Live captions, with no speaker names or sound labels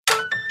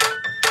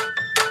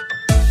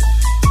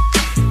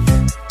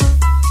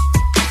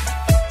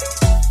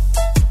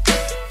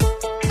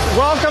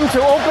to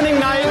opening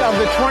night of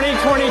the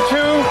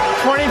 2022-23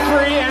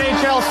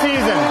 NHL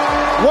season.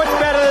 What's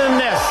better than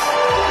this?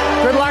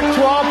 Good luck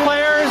to all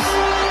players.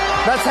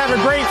 Let's have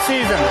a great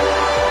season.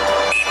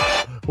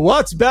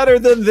 What's better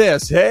than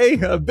this,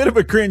 hey? A bit of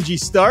a cringy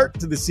start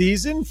to the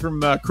season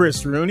from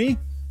Chris Rooney.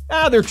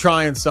 They're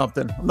trying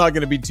something. I'm not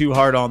going to be too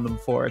hard on them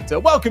for it.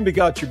 Welcome to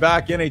Got Your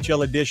Back,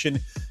 NHL edition.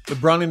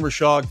 LeBrun and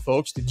Dreger,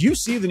 folks. Did you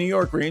see the New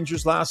York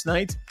Rangers last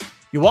night?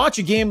 You watch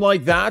a game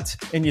like that,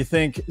 and you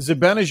think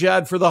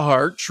Zibanejad for the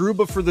Hart,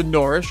 Trouba for the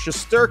Norris,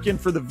 Shesterkin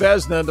for the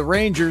Vezina, the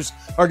Rangers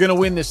are going to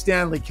win the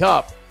Stanley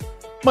Cup.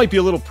 Might be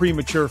a little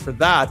premature for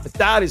that, but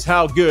that is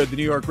how good the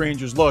New York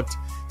Rangers looked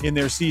in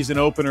their season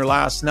opener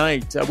last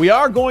night. We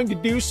are going to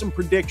do some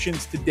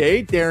predictions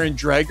today. LeBrun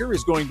Dreger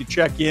is going to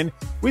check in.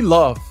 We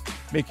love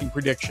making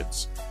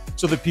predictions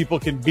so that people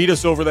can beat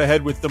us over the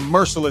head with them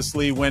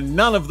mercilessly when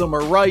none of them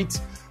are right.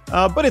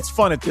 But it's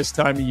fun at this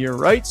time of year,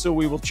 right? So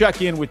we will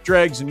check in with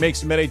Dregs and make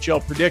some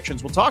NHL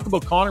predictions. We'll talk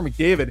about Connor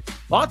McDavid.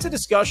 Lots of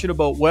discussion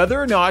about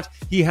whether or not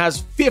he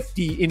has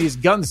 50 in his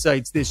gun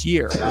sights this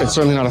year. It's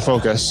certainly not a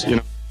focus, you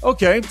know.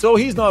 Okay, so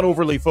he's not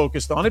overly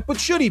focused on it, but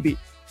should he be?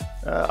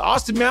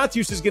 Austin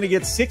Matthews is going to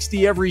get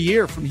 60 every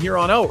year from here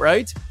on out,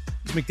 right?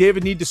 Does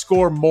McDavid need to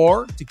score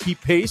more to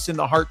keep pace in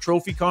the Hart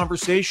Trophy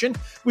conversation?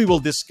 We will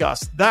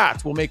discuss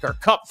that. We'll make our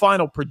Cup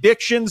final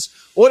predictions.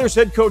 Oilers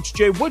head coach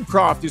Jay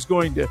Woodcroft is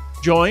going to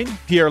join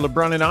Pierre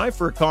LeBrun and I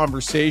for a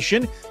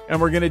conversation, and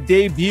we're going to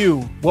debut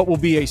what will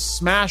be a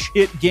smash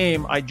hit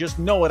game. I just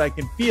know it. I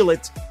can feel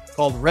it.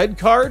 Called Red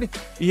Card,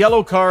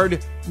 Yellow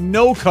Card,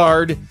 No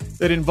Card,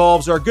 that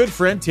involves our good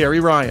friend Terry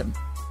Ryan.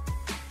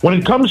 When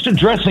it comes to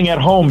dressing at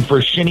home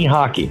for shinny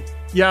hockey.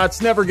 Yeah,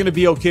 it's never going to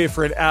be okay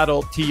for an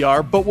adult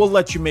TR, but we'll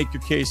let you make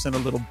your case in a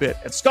little bit.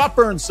 And Scott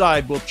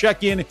Burnside will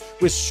check in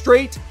with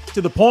straight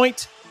to the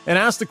point and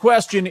ask the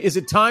question, is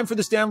it time for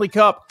the Stanley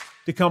Cup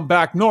to come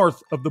back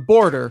north of the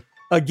border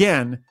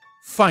again,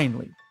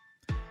 finally?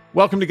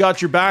 Welcome to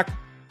Got Your Back,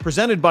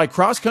 presented by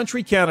Cross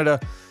Country Canada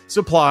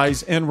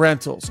Supplies and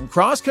Rentals. And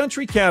Cross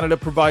Country Canada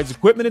provides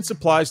equipment and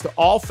supplies to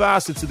all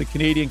facets of the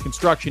Canadian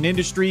construction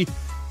industry.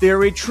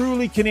 They're a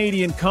truly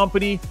Canadian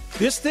company.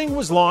 This thing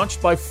was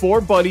launched by four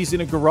buddies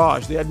in a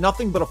garage. They had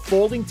nothing but a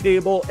folding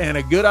table and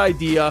a good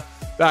idea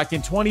back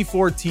in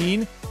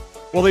 2014.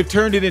 Well, they've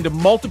turned it into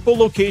multiple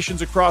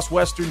locations across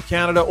Western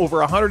Canada, over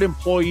 100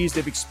 employees.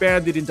 They've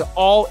expanded into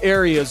all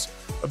areas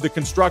of the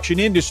construction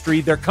industry.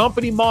 Their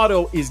company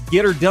motto is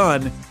Get Her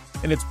Done,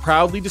 and it's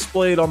proudly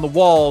displayed on the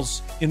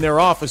walls in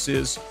their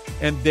offices,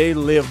 and they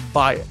live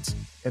by it.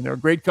 And they're a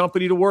great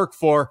company to work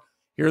for.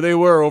 Here they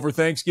were over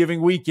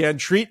Thanksgiving weekend,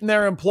 treating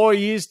their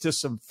employees to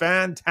some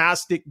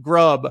fantastic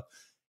grub.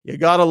 You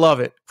gotta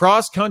love it.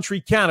 Cross Country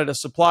Canada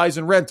Supplies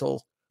and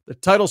Rental, the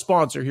title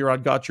sponsor here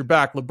on Got Your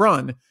Back,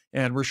 LeBrun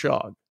and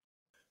Dreger.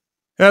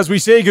 As we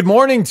say good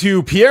morning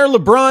to Pierre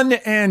LeBrun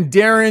and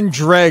LeBrun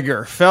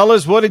Dreger.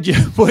 Fellas, what did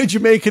you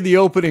make of the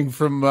opening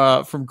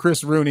from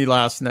Chris Rooney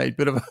last night?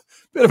 Bit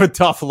of a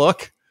tough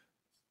look.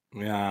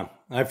 Yeah,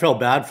 I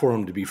felt bad for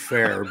him, to be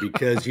fair,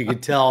 because you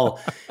could tell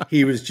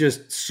he was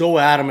just so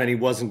adamant he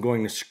wasn't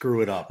going to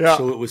screw it up. Yeah.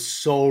 So it was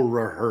so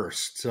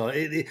rehearsed. So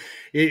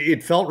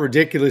it felt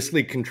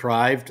ridiculously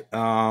contrived. But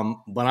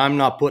I'm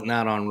not putting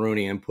that on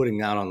Rooney. I'm putting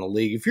that on the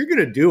league. If you're going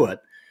to do it,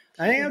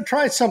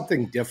 try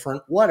something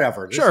different,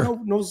 whatever. There's sure.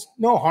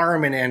 no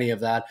harm in any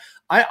of that.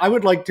 I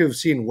would like to have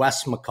seen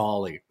Wes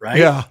McCauley, right?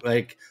 Yeah.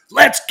 Like,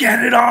 let's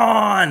get it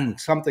on.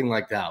 Something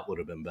like that would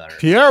have been better.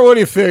 Pierre, what do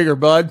you figure,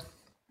 bud?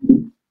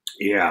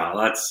 Yeah,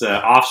 that's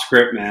off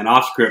script, man.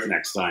 Off script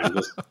next time.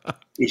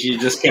 He should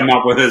just come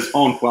up with his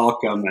own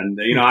welcome. And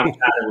I've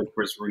chatted with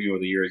Chris Rooney over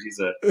the years. He's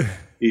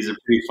a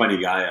pretty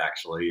funny guy,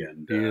 actually,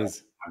 and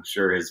I'm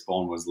sure his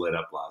phone was lit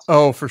up last night.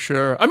 Oh, for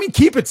sure. I mean,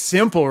 keep it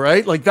simple,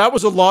 right? Like, that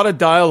was a lot of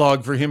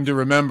dialogue for him to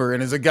remember.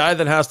 And as a guy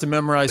that has to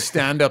memorize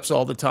stand-ups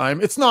all the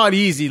time, it's not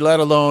easy, let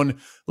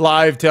alone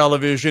live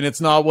television.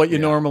 It's not what you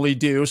normally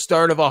do.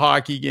 Start of a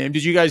hockey game.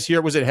 Did you guys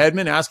hear? Was it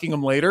Hedman asking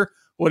him later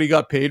what he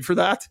got paid for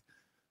that?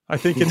 I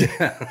think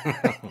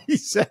he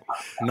said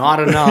not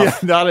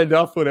enough. Yeah, not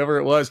enough, whatever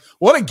it was.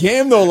 What a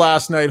game, though,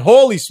 last night.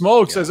 Holy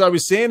smokes. Yeah. As I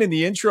was saying in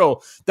the intro,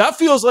 that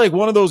feels like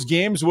one of those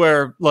games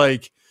where,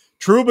 like,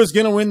 Trouba's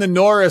going to win the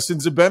Norris and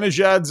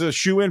Zibanejad's a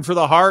shoe-in for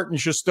the Hart and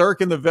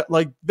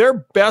Shesterkin,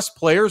 their best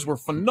players were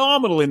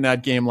phenomenal in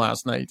that game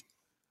last night.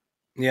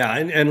 Yeah,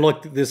 and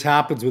look, this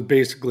happens with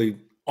basically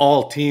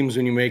all teams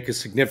when you make a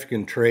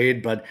significant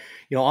trade, but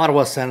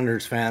Ottawa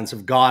Senators fans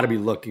have got to be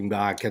looking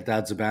back at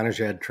that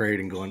Zibanejad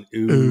trade and going,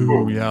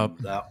 ooh, yeah,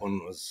 that one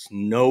was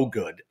no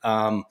good.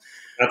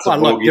 That's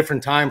a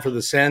different time for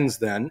the Sens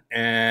then,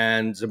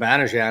 and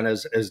Zibanejad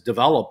has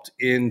developed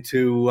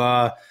into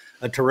a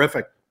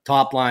terrific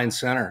top-line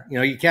center.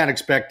 You can't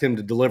expect him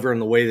to deliver in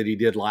the way that he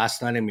did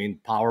last night. I mean,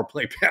 power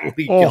play,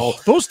 penalty kill.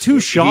 Those two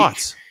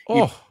shots.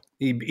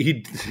 He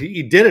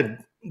did it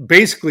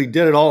basically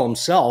did it all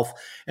himself.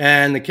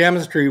 And the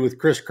chemistry with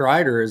Chris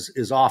Kreider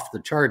is off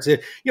the charts.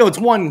 It's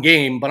one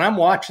game, but I'm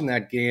watching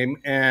that game,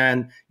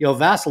 and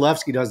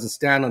Vasilevsky doesn't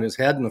stand on his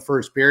head in the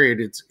first period.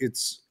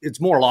 It's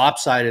more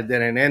lopsided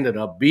than it ended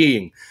up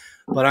being.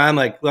 But I'm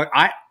like, look,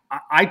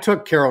 I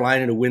took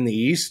Carolina to win the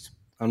East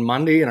on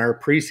Monday in our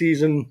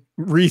preseason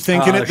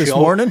rethinking it this show.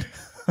 Morning.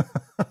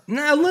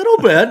 A little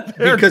bit,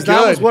 because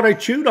that was what I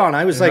chewed on.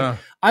 I was like,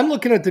 I'm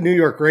looking at the New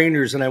York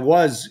Rangers, and I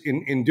was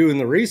in doing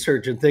the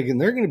research and thinking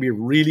they're going to be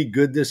really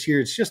good this year.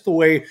 It's just the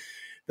way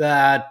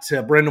that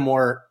Brendan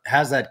Moore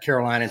has that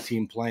Carolina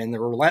team playing. They're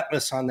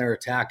relentless on their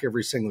attack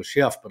every single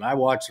shift. But I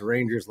watched the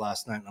Rangers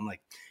last night, and I'm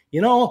like,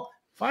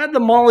 if I had the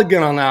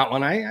mulligan on that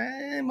one,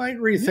 I might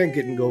rethink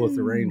it and go with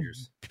the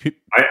Rangers.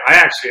 I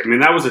actually,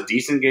 that was a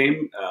decent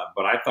game,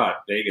 but I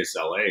thought Vegas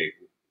LA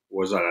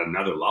was at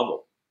another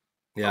level.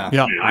 Yeah.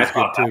 I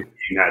thought that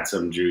game had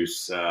some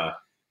juice.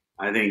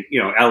 I think,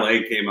 LA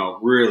came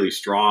out really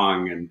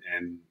strong,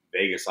 and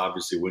Vegas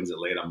obviously wins it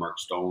late on Mark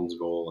Stone's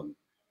goal.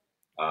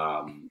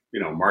 And,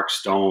 Mark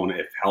Stone,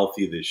 if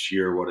healthy this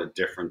year, what a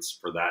difference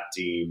for that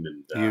team.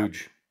 And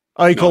huge.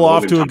 Eichel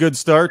off to a good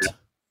start.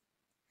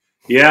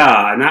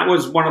 Yeah, and that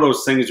was one of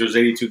those things. There's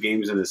 82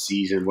 games in the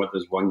season. What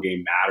does one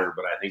game matter?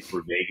 But I think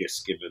for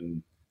Vegas,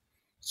 given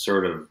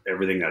sort of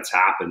everything that's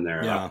happened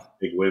there, a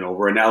big win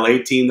over an LA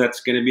team that's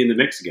going to be in the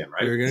mix again,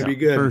 right? They're going to be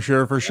good. For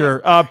sure.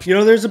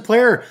 There's a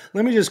player.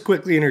 Let me just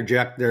quickly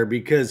interject there,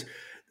 because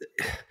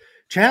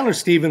Chandler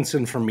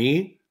Stevenson, for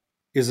me,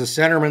 is a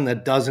centerman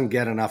that doesn't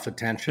get enough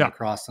attention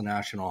across the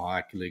National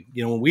Hockey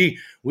League.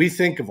 We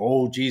think of,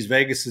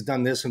 Vegas has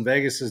done this and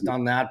Vegas has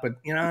done that, but,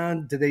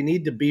 do they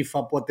need to beef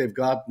up what they've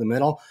got in the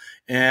middle?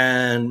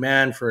 And,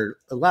 man, for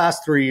the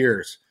last 3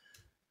 years,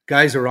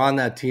 guys who are on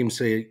that team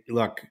say,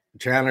 look,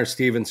 Chandler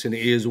Stevenson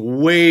is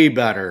way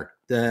better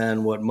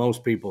than what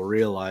most people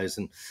realize,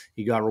 and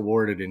he got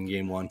rewarded in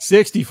game one.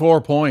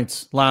 64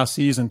 points last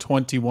season,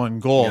 21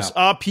 goals.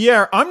 Yeah.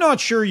 Pierre, I'm not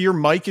sure your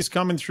mic is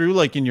coming through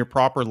like in your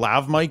proper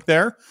lav mic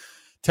there.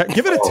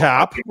 Give it a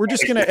tap. We're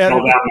just going to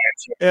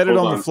edit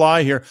on the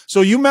fly here.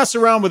 So you mess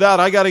around with that.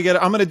 I'm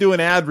going to do an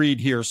ad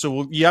read here.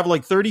 So you have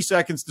like 30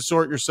 seconds to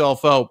sort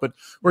yourself out, but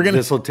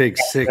this will take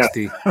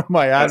 60.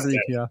 My ad read.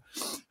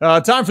 Yeah.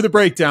 Time for the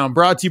breakdown,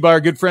 brought to you by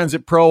our good friends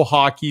at Pro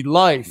Hockey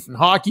Life. And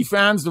hockey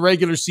fans, the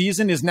regular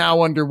season is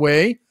now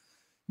underway.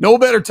 No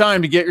better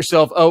time to get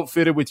yourself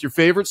outfitted with your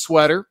favorite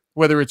sweater,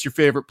 whether it's your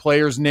favorite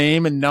player's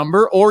name and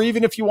number, or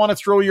even if you want to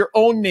throw your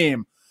own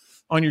name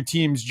on your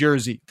team's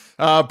jersey.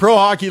 Pro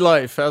Hockey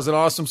Life has an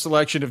awesome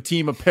selection of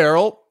team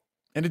apparel,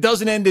 and it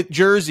doesn't end at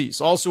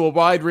jerseys. Also a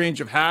wide range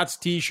of hats,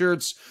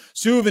 t-shirts,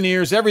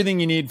 souvenirs,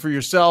 everything you need for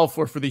yourself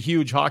or for the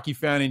huge hockey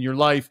fan in your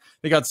life.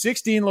 They got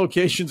 16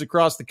 locations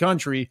across the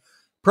country.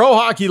 Pro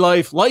Hockey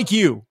Life, like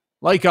you,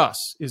 like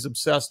us, is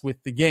obsessed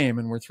with the game,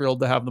 and we're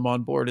thrilled to have them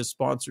on board as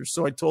sponsors.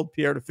 So I told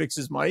Pierre to fix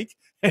his mic,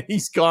 and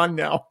he's gone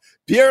now.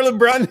 Pierre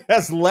LeBrun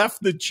has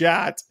left the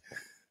chat.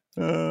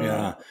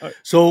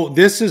 So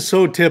this is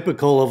so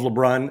typical of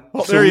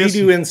LeBrun. So we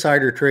do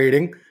insider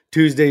trading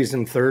Tuesdays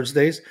and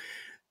Thursdays.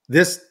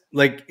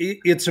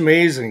 It's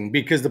amazing,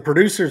 because the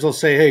producers will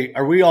say, hey,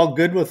 are we all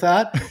good with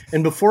that?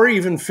 And before he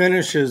even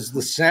finishes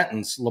the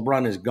sentence,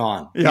 LeBrun is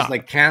gone. He's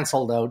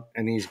canceled out,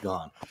 and he's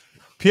gone.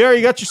 Pierre,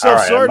 you got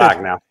yourself sorted. I'm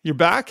back now. You're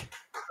back?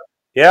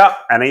 Yeah,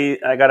 and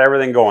I got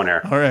everything going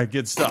here. All right,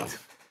 good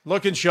stuff.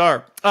 Looking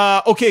sharp.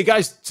 Okay,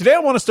 guys, today I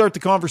want to start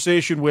the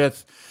conversation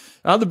with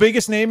the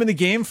biggest name in the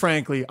game,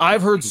 frankly.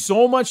 I've heard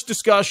so much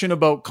discussion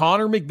about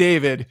Connor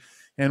McDavid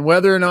and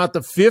whether or not the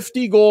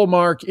 50-goal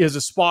mark is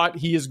a spot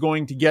he is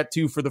going to get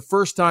to for the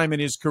first time in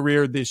his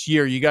career this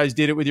year. You guys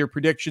did it with your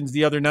predictions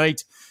the other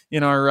night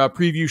in our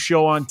preview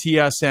show on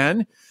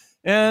TSN.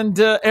 And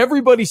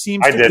everybody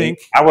seems to think...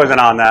 I wasn't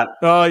on that.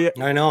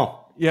 Yeah. I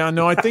know. Yeah,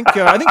 no, I think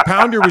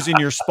Pounder was in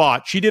your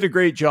spot. She did a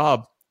great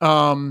job.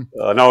 No,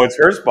 it's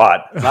her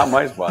spot, not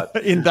my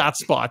spot. In that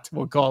spot,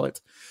 we'll call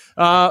it.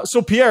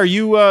 So Pierre,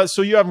 you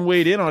haven't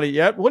weighed in on it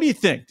yet. What do you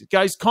think?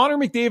 Guys, Connor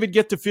McDavid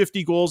get to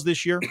 50 goals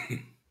this year?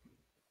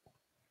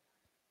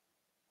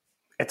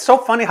 It's so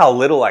funny how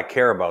little I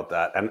care about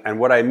that. And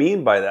what I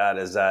mean by that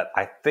is that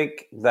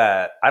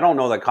I don't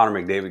know that Connor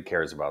McDavid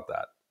cares about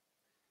that.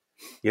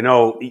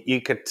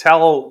 You could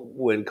tell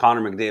when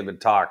Connor McDavid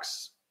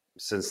talks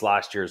since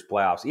last year's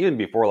playoffs, even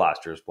before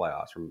last year's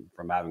playoffs,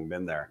 from having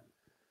been there.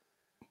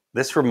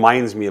 This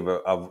reminds me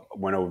of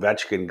when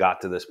Ovechkin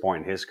got to this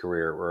point in his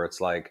career where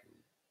it's like,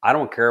 I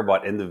don't care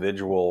about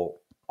individual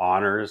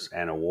honors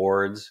and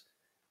awards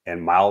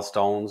and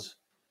milestones.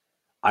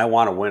 I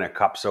want to win a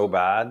cup so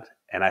bad.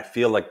 And I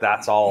feel like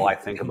that's all I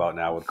think about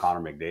now with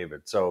Connor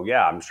McDavid. So,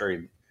 yeah, I'm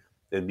sure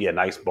it'd be a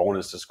nice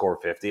bonus to score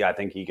 50. I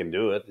think he can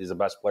do it. He's the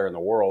best player in the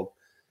world.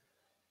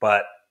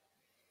 But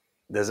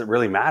does it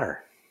really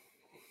matter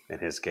in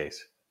his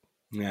case?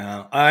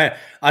 Yeah,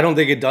 I don't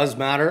think it does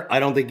matter.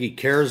 I don't think he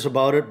cares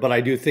about it, but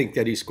I do think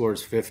that he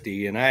scores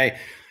 50. And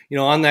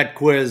on that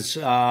quiz,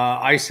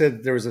 I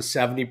said there was a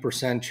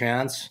 70%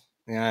 chance.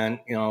 And,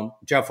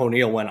 Jeff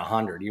O'Neill went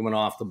 100. He went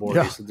off the board.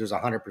 Yeah. He said there's a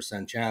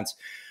 100% chance.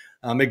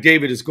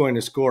 McDavid is going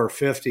to score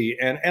 50.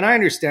 And I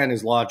understand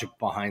his logic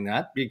behind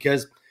that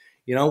because,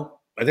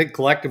 I think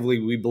collectively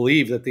we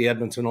believe that the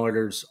Edmonton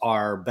Oilers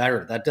are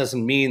better. That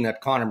doesn't mean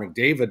that Connor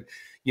McDavid,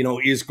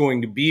 is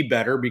going to be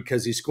better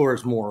because he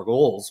scores more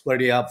goals. What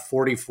did he have,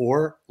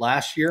 44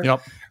 last year?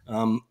 Yep.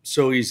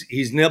 So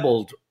he's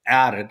nibbled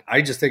at it.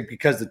 I just think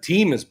because the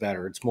team is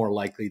better, it's more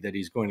likely that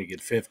he's going to get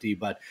 50.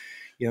 But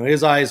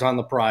his eye is on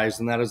the prize,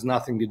 and that has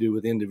nothing to do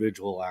with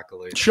individual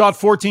accolades. Shot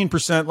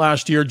 14%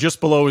 last year, just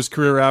below his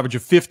career average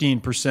of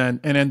 15%,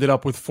 and ended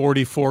up with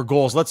 44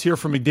 goals. Let's hear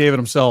from McDavid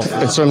himself.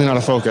 It's certainly not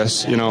a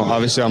focus.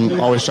 Obviously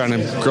I'm always trying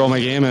to grow my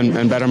game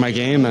and better my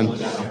game,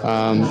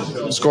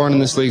 and scoring in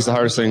this league is the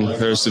hardest thing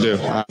there is to do.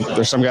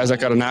 There's some guys that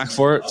got a knack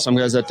for it, some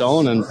guys that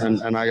don't,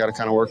 and I got to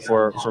kind of work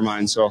for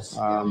mine. So,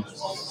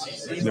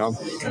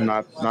 I'm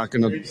not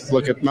going to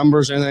look at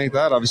numbers or anything like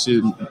that.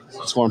 Obviously,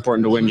 it's more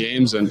important to win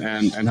games and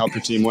help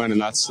your team win,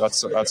 and that's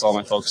all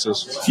my focus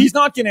is. He's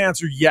not going to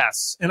answer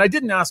yes, and I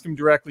didn't ask him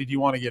directly, do you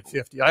want to get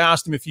 50? I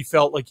asked him if he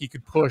felt like he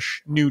could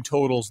push new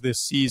totals this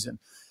season.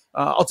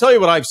 I'll tell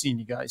you what I've seen,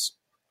 you guys.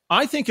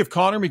 I think if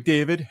Connor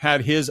McDavid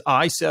had his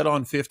eye set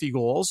on 50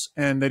 goals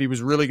and that he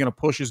was really going to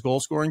push his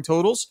goal-scoring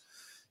totals,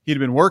 he'd have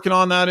been working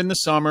on that in the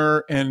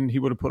summer, and he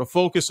would have put a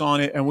focus on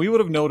it, and we would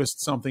have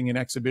noticed something in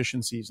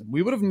exhibition season.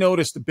 We would have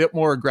noticed a bit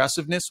more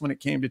aggressiveness when it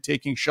came to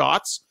taking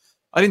shots.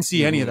 I didn't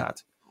see any of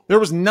that. There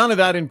was none of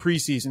that in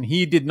preseason.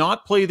 He did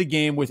not play the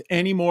game with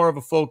any more of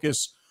a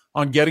focus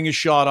on getting a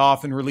shot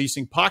off and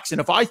releasing pucks. And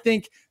if I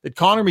think that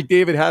Connor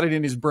McDavid had it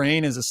in his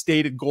brain as a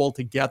stated goal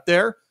to get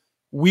there,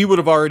 we would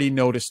have already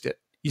noticed it.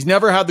 He's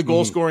never had the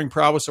goal-scoring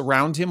prowess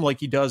around him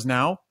like he does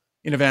now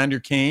in Evander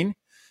Kane.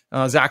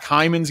 Zach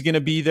Hyman's going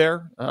to be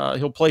there.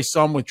 He'll play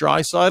some with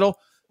Draisaitl.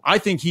 I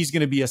think he's going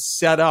to be a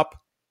setup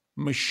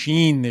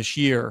machine this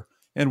year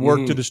and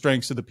work to the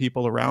strengths of the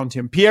people around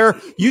him. Pierre,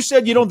 you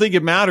said you don't think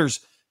it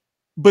matters,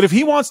 but if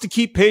he wants to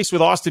keep pace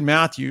with Austin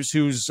Matthews,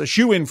 who's a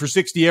shoo-in for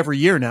 60 every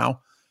year now,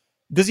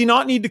 does he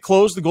not need to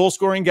close the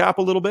goal-scoring gap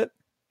a little bit?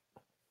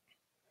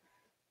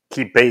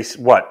 Keep pace,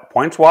 what,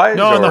 points-wise?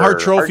 No, in the Hart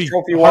Trophy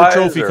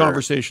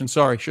conversation.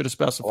 Sorry, should have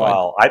specified.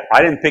 Well,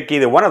 I didn't pick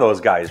either one of those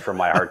guys for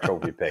my Hart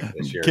Trophy pick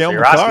this year. So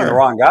you're McCarr. asking the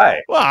wrong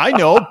guy. Well, I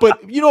know,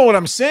 but you know what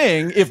I'm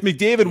saying. If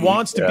McDavid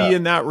wants to be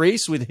in that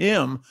race with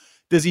him,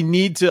 does he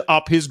need to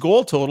up his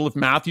goal total if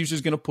Matthews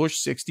is going to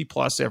push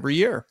 60-plus every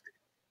year?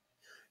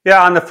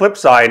 Yeah, on the flip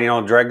side,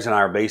 Dregs and I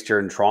are based here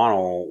in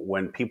Toronto.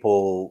 When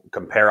people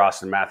compare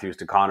Austin Matthews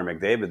to Connor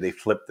McDavid, they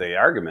flip the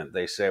argument.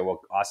 They say, well,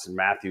 Austin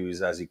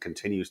Matthews, as he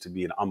continues to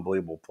be an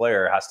unbelievable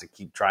player, has to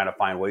keep trying to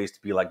find ways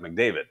to be like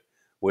McDavid,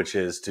 which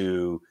is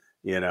to,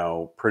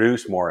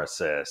 produce more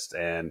assists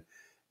and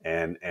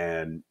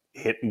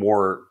hit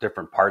more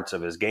different parts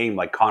of his game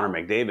like Connor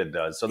McDavid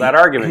does. So that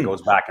argument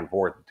goes back and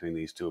forth between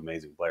these two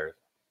amazing players.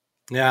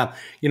 Yeah.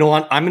 You know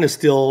what? I'm going to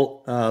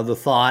steal the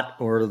thought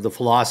or the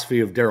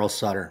philosophy of Daryl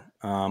Sutter.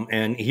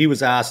 And he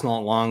was asked not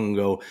long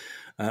ago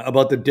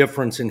about the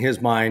difference in his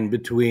mind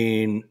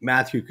between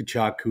Matthew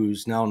Tkachuk,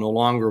 who's now no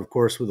longer, of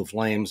course, with the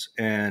Flames,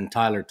 and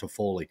Tyler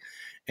Toffoli.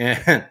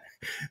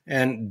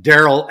 And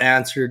Daryl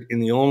answered in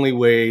the only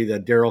way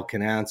that Daryl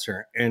can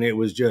answer. And it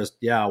was just,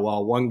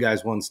 one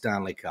guy's won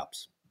Stanley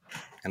Cups,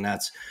 and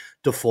that's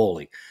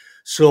Toffoli.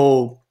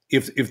 So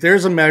if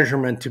there's a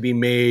measurement to be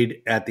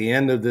made at the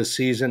end of this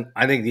season,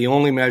 I think the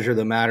only measure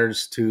that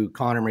matters to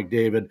Connor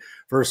McDavid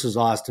versus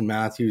Austin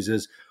Matthews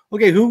is,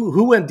 okay,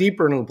 who went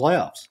deeper into the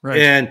playoffs? Right.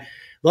 And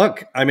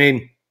look, I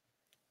mean,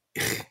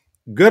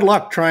 good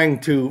luck trying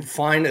to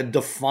find a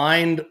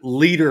defined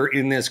leader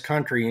in this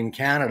country, in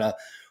Canada,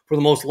 for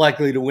the most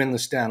likely to win the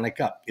Stanley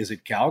Cup. Is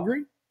it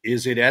Calgary?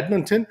 Is it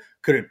Edmonton?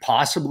 Could it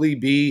possibly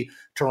be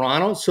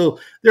Toronto? So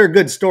there are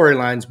good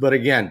storylines, but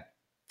again,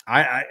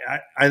 I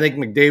think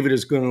McDavid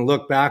is going to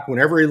look back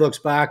whenever he looks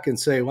back and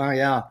say, well,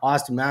 yeah,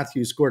 Austin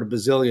Matthews scored a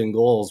bazillion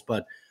goals,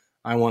 but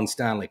I won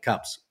Stanley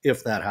Cups,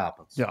 if that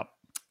happens. Yeah.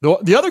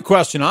 The other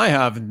question I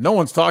have, and no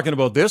one's talking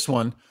about this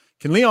one,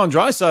 can Leon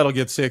Draisaitl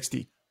get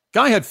 60?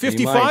 Guy had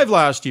 55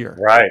 last year.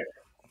 Right.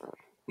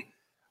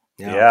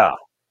 Yeah.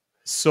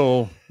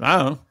 So, I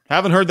don't know.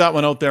 Haven't heard that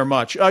one out there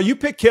much. You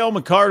picked Cale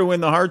Makar to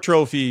win the Hart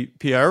Trophy,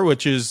 Pierre,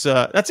 which is,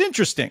 that's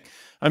interesting.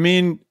 I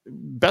mean,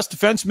 best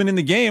defenseman in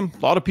the game. A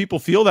lot of people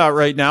feel that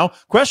right now.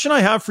 Question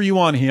I have for you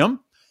on him,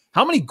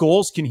 how many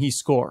goals can he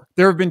score?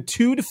 There have been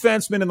two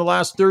defensemen in the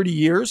last 30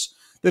 years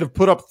that have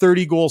put up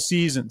 30-goal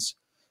seasons.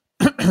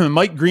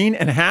 Mike Green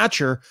and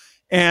Hatcher.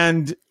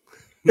 And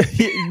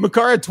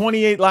Makar had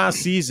 28 last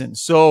season.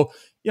 So,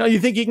 you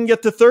think he can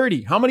get to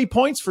 30. How many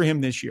points for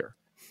him this year?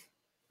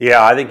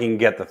 Yeah, I think he can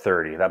get the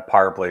 30. That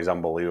power play is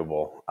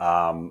unbelievable.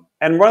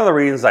 And one of the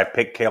reasons I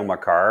picked Cale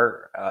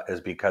Makar is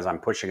because I'm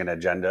pushing an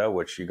agenda,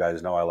 which you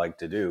guys know I like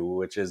to do,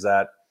 which is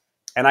that,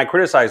 and I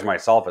criticize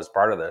myself as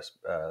part of this,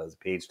 the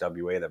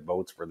PHWA that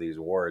votes for these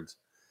awards,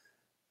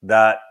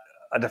 that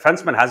a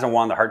defenseman hasn't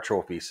won the Hart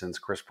Trophy since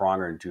Chris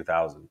Pronger in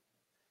 2000.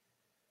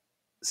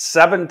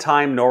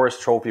 7-time Norris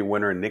Trophy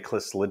winner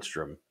Nicklas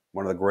Lidstrom,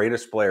 one of the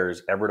greatest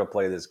players ever to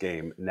play this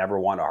game, never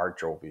won a Hart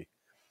Trophy.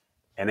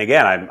 And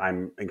again,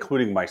 I'm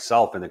including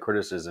myself in the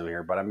criticism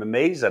here, but I'm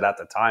amazed that at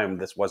the time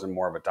this wasn't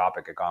more of a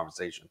topic of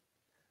conversation.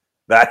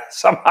 That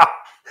somehow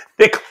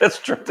Nick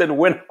Lidstrom didn't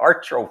win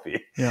Hart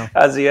Trophy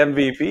as the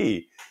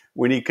MVP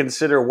when you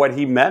consider what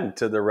he meant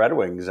to the Red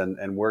Wings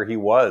and where he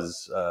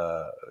was,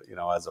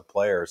 as a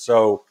player.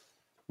 So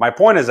my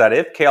point is that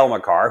if Cale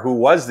Makar, who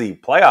was the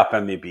playoff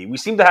MVP, we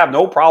seem to have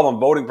no problem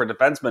voting for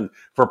defensemen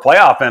for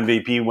playoff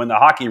MVP when the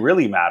hockey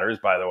really matters,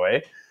 by the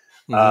way.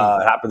 It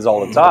happens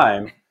all the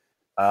time.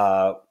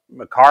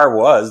 Makar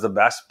was the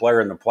best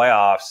player in the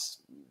playoffs,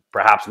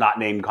 perhaps not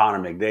named Connor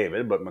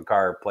McDavid, but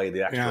Makar played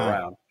the extra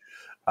round.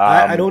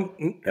 I don't,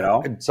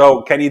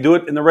 So can you do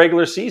it in the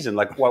regular season?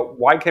 Like,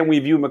 why can we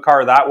view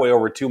Makar that way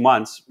over 2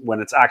 months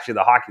when it's actually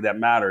the hockey that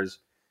matters,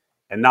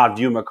 and not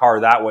view Makar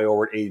that way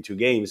over 82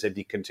 games if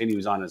he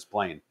continues on his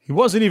plane? He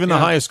wasn't even the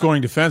highest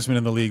scoring defenseman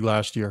in the league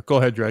last year. Go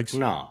ahead, Dregs.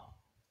 No.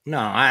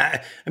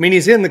 I mean,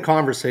 he's in the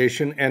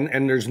conversation,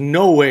 and there's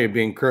no way of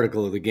being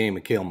critical of the game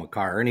of Cale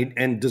Makar,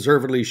 and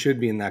deservedly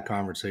should be in that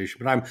conversation.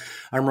 But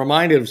I'm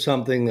reminded of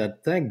something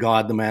that, thank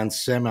God, the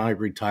man's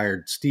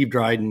semi-retired. Steve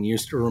Dryden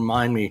used to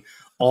remind me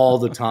all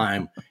the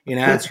time in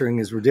answering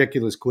his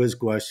ridiculous quiz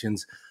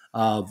questions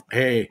of,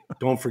 hey,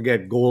 don't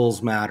forget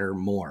goals matter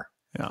more.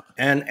 Yeah.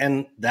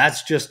 And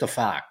that's just a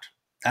fact.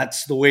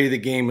 That's the way the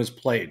game is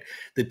played.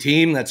 The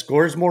team that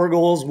scores more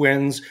goals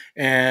wins,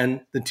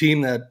 and the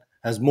team that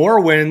has more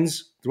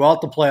wins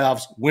throughout the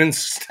playoffs wins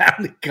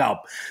Stanley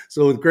Cup.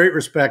 So with great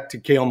respect to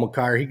Cale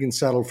Makar, he can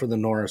settle for the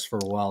Norris for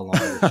a while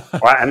longer.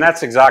 Well, and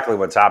that's exactly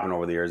what's happened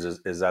over the years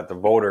is that the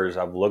voters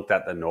have looked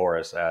at the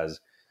Norris as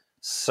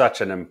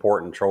such an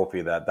important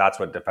trophy that's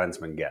what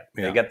defensemen get.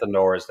 Yeah. They get the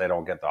Norris, they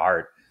don't get the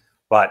Hart.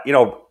 But,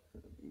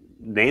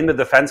 name the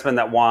defenseman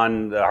that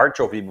won the Hart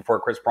Trophy before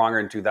Chris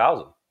Pronger in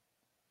 2000.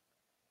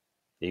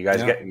 You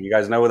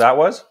guys know who that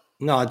was?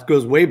 No, it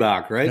goes way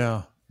back, right?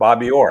 Yeah.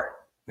 Bobby Orr.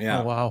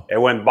 Yeah. Oh, wow. It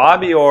went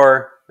Bobby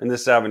Orr in the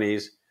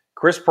 70s,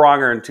 Chris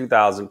Pronger in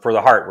 2000 for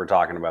the Hart we're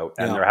talking about.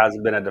 And there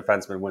hasn't been a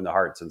defenseman win the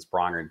Hart since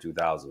Pronger in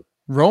 2000.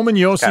 Roman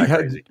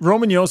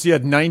Josi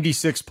had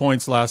 96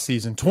 points last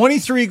season.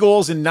 23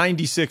 goals and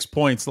 96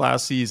 points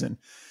last season.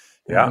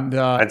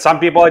 Yeah. And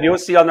some people I do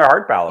see on their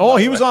Hart ballot. Oh,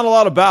 he was on a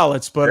lot of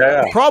ballots,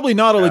 but probably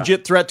not a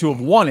legit threat to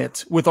have won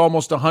it with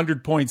almost a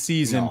 100-point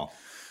season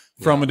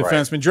from a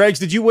defenseman. Right. Dregs,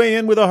 did you weigh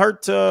in with a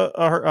Hart?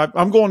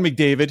 I'm going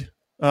McDavid.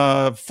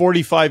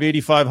 45,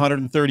 85,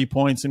 130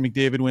 points, and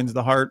McDavid wins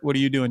the Hart. What are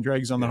you doing,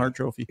 Dregs, on the Hart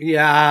Trophy?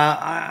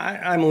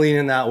 Yeah, I'm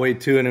leaning that way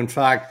too. And in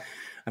fact,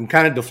 I'm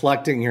kind of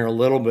deflecting here a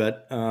little bit.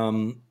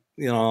 On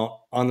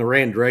the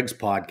Ray and Dregs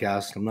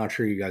podcast, I'm not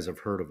sure you guys have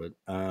heard of it.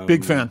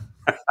 Big fan.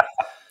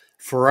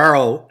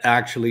 Ferraro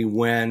actually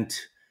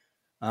went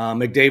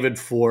McDavid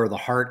for the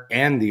Hart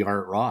and the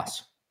Art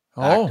Ross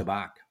back to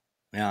back.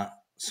 Yeah.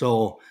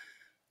 So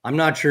I'm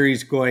not sure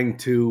he's going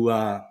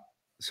to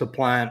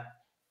supplant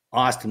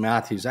Auston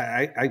Matthews.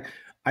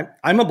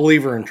 I'm a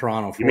believer in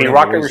Toronto. You mean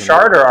Rocket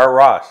Richard or Art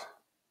Ross?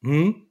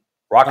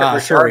 Rocket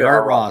Richard, sorry,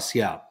 Art Ross.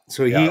 Yeah.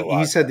 So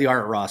he said the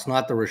Art Ross,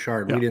 not the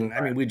Richard. Yeah. We didn't.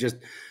 I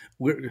mean,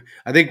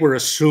 I think we're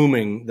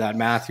assuming that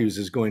Matthews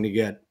is going to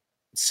get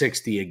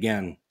 60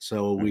 again,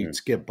 so we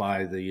skip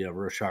by the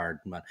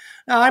Richard. But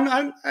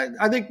I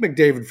think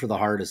McDavid for the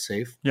Hart is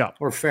safe. Yeah,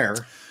 or fair.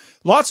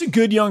 Lots of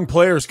good young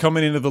players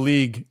coming into the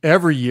league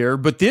every year,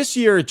 but this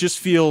year it just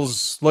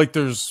feels like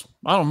there's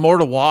more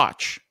to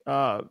watch.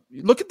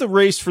 Look at the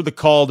race for the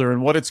Calder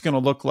and what it's going to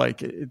look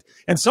like.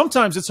 And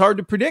sometimes it's hard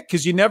to predict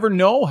because you never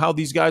know how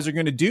these guys are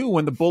going to do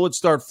when the bullets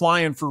start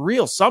flying for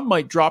real. Some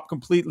might drop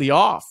completely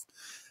off.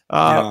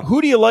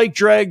 Who do you like,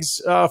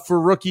 Dregs,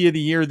 for Rookie of the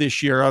Year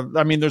this year?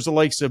 I mean, there's the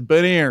likes of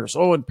Beniers,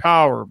 Owen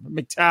Power,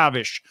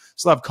 McTavish,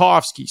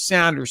 Slavkovsky,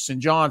 Sanderson,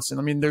 Johnson.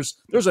 I mean, there's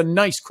a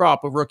nice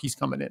crop of rookies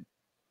coming in.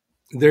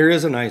 There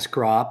is a nice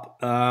crop.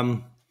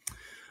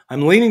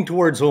 I'm leaning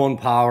towards Owen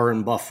Power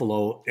in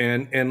Buffalo,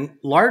 and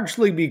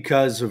largely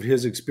because of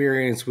his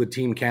experience with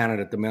Team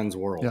Canada at the Men's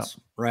Worlds,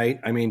 right?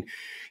 I mean,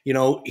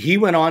 he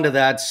went on to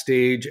that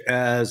stage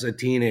as a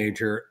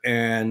teenager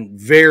and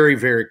very,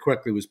 very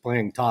quickly was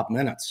playing top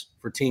minutes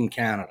for Team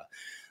Canada.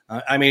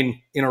 In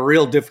a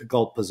real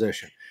difficult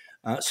position.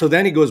 So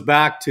then he goes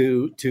back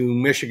to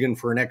Michigan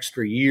for an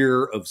extra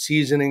year of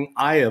seasoning.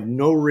 I have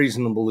no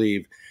reason to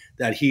believe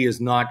that he is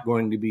not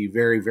going to be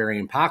very,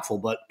 very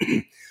impactful. But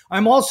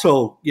I'm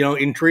also,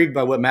 intrigued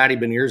by what Matty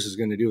Beniers is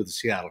going to do with the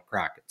Seattle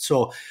Kraken.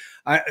 So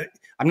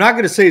I'm not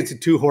going to say it's a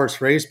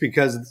two-horse race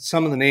because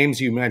some of the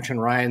names you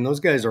mentioned, Ryan, those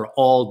guys are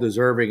all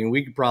deserving, and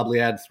we could probably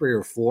add 3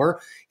 or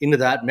 4 into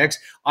that mix.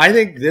 I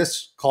think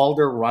this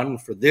Calder run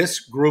for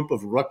this group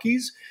of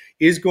rookies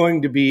is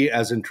going to be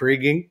as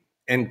intriguing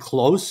and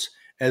close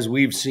as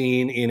we've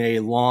seen in a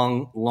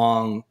long,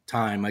 long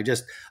time.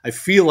 I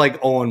feel like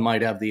Owen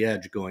might have the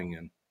edge going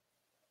in.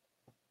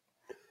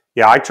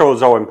 Yeah, I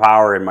chose Owen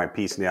Power in my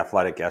piece in The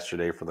Athletic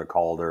yesterday for the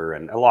Calder,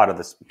 and a lot of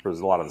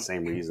the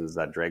same reasons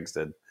that Dregs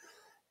did.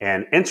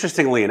 And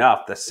interestingly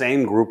enough, the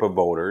same group of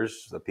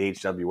voters, the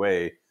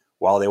PHWA,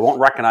 while they won't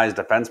recognize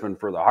defensemen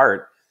for the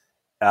Hart,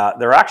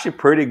 they're actually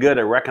pretty good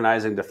at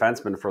recognizing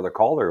defensemen for the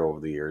Calder over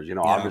the years.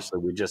 Obviously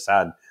we just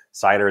had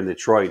Seider in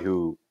Detroit,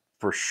 who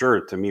for sure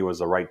to me was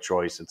the right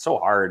choice. It's so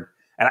hard.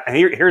 And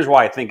here's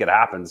why I think it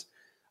happens.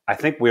 I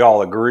think we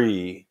all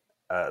agree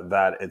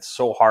that it's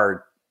so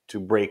hard to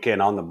break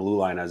in on the blue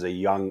line as a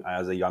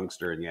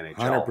youngster in the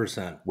NHL.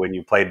 100%. When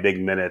you play big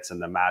minutes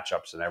and the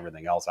matchups and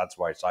everything else. That's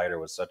why Seider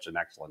was such an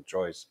excellent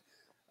choice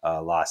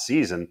last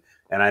season.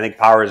 And I think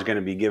Power is going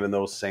to be given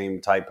those same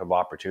type of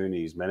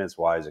opportunities,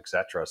 minutes-wise, et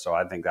cetera. So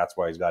I think that's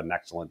why he's got an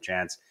excellent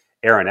chance.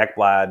 Aaron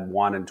Ekblad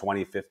won in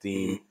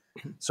 2015.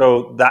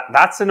 So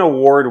that's an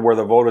award where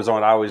the voters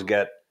don't always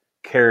get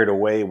carried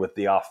away with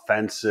the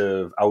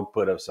offensive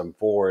output of some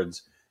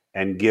forwards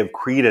and give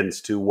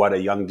credence to what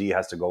a young D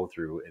has to go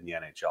through in the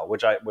NHL,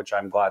 which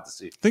I'm glad to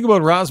see. Think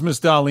about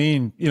Rasmus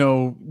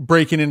Dahlin,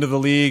 breaking into the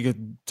league, a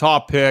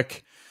top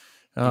pick.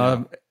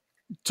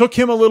 Took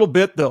him a little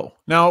bit, though.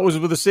 Now, it was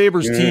with the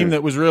Sabres team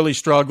that was really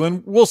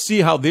struggling. We'll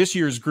see how this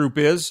year's group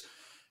is.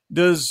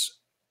 Does,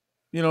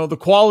 the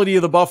quality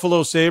of the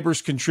Buffalo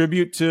Sabres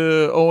contribute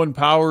to Owen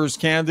Power's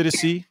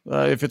candidacy?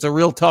 If it's a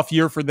real tough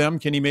year for them,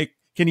 can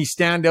he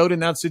stand out in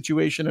that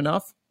situation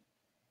enough?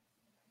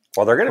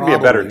 Well, they're going to be a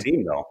better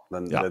team, though,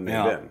 than they've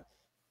been.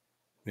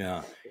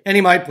 Yeah. And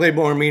he might play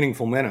more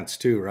meaningful minutes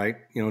too, right?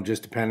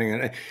 Just depending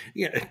on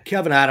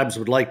Kevin Adams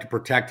would like to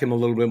protect him a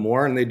little bit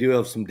more, and they do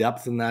have some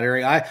depth in that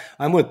area.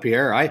 I'm with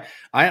Pierre.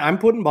 I'm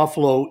putting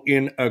Buffalo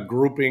in a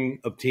grouping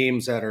of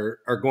teams that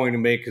are going to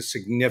make a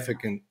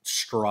significant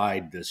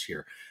stride this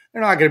year.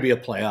 They're not going to be a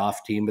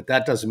playoff team, but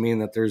that doesn't mean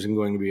that there isn't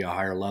going to be a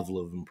higher level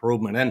of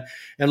improvement.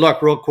 And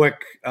look, real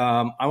quick,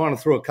 I want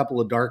to throw a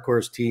couple of dark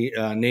horse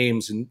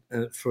names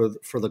for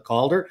the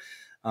Calder.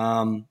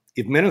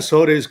 If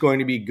Minnesota is going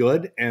to be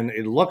good, and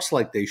it looks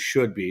like they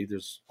should be,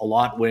 there's a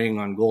lot weighing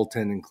on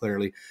goaltending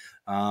clearly.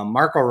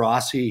 Marco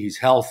Rossi, he's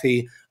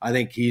healthy. I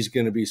think he's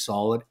going to be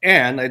solid.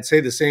 And I'd say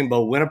the same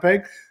about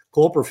Winnipeg.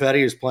 Cole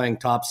Perfetti is playing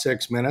top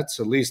 6 minutes,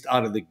 at least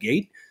out of the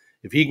gate.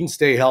 If he can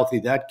stay healthy,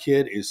 that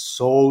kid is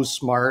so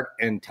smart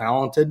and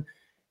talented.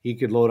 He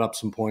could load up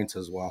some points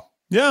as well.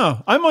 Yeah,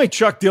 I might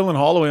chuck Dylan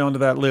Holloway onto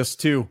that list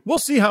too. We'll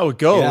see how it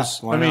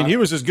goes. Yeah, I mean, he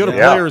was as good a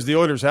player as the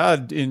Oilers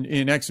had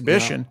in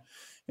exhibition. Yeah.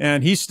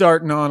 And he's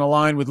starting on a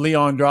line with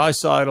Leon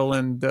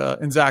Draisaitl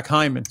and Zach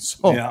Hyman.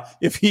 So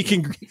if he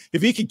can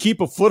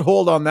keep a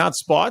foothold on that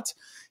spot,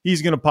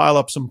 he's going to pile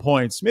up some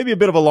points. Maybe a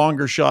bit of a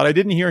longer shot. I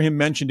didn't hear him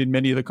mentioned in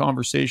many of the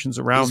conversations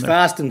around he's there.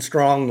 Fast and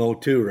strong though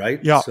too,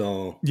 right? Yeah.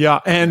 So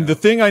The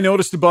thing I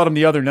noticed about him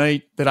the other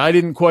night that I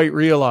didn't quite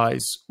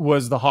realize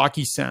was the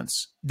hockey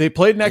sense. They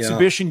played an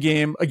exhibition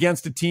game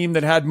against a team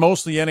that had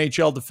mostly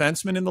NHL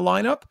defensemen in the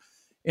lineup.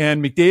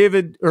 And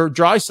McDavid or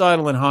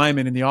Draisaitl and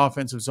Hyman in the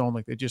offensive zone,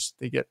 like they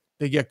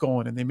get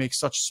going and they make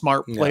such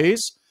smart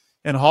plays.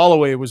 And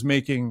Holloway was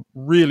making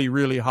really,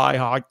 really high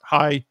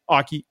hockey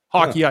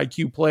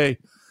IQ play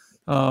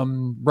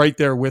right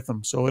there with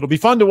them. So it'll be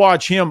fun to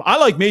watch him. I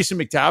like Mason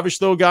McTavish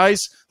though,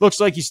 guys. Looks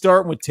like he's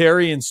starting with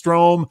Terry and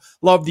Strome.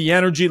 Love the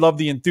energy, love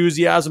the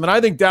enthusiasm. And I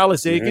think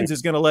Dallas Aikens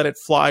is going to let it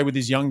fly with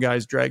his young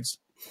guys, Dregs.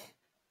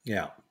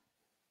 Yeah.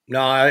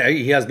 No,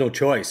 he has no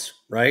choice,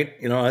 right?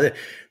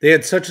 They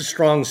had such a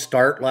strong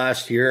start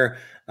last year,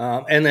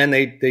 and then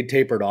they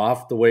tapered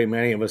off the way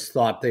many of us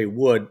thought they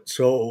would.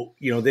 So,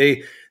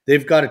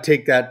 they've got to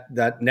take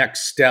that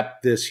next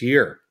step this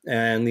year.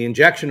 And the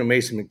injection of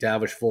Mason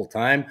McTavish full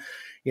time,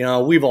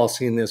 we've all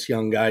seen this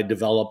young guy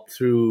develop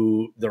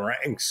through the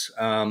ranks.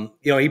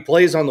 He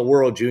plays on the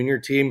World Junior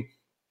team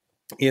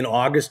in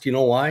August. You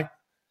know why?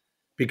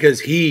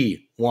 Because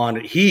he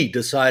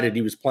decided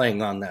he was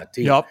playing on that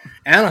team. Yep.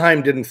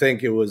 Anaheim didn't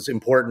think it was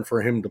important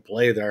for him to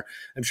play there.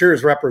 I'm sure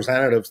his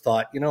representatives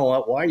thought, you know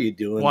what, why are you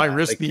doing why that?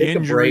 risk the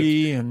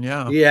injury? And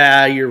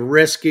you're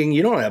risking.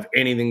 You don't have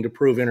anything to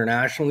prove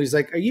internationally. He's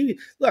like,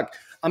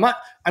 I'm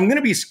going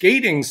to be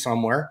skating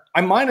somewhere.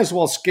 I might as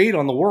well skate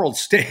on the world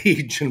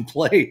stage and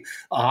play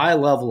a high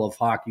level of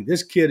hockey.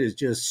 This kid is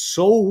just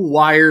so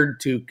wired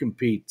to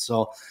compete.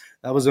 So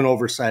that was an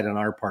oversight on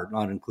our part,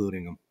 not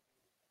including him.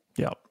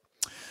 Yep.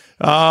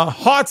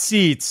 Hot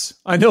seats.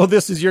 I know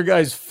this is your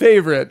guys'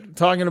 favorite,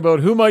 talking about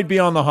who might be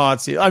on the hot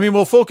seat. I mean,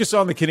 we'll focus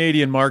on the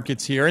Canadian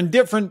markets here and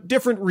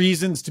different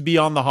reasons to be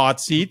on the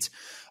hot seat.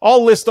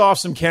 I'll list off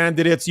some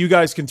candidates. You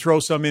guys can throw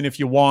some in if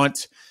you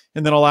want,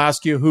 and then I'll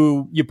ask you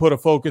who you put a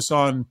focus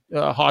on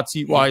hot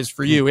seat wise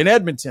for you. In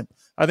Edmonton,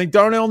 I think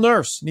Darnell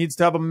Nurse needs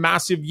to have a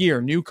massive year,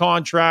 new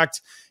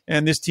contract,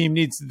 and this team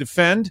needs to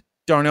defend.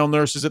 Darnell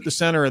Nurse is at the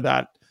center of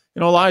that.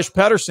 Elias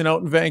Pettersson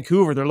out in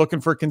Vancouver, they're looking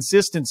for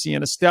consistency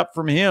and a step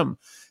from him.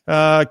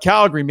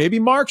 Calgary, maybe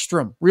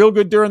Markstrom, real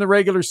good during the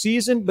regular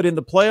season, but in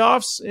the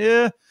playoffs,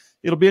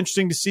 it'll be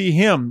interesting to see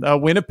him.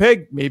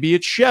 Winnipeg, maybe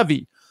it's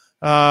Chevy.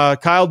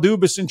 Kyle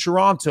Dubas in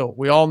Toronto,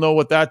 we all know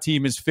what that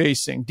team is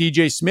facing.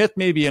 DJ Smith,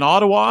 maybe in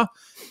Ottawa.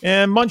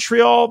 And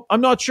Montreal, I'm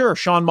not sure.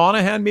 Sean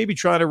Monahan, maybe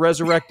trying to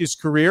resurrect his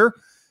career.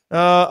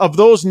 Of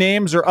those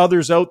names or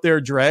others out there,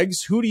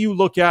 Dregs, who do you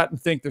look at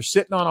and think they're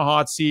sitting on a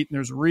hot seat and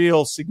there's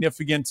real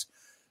significant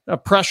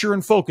pressure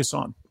and focus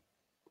on?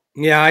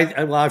 Yeah,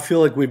 I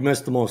feel like we've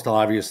missed the most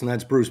obvious, and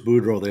that's Bruce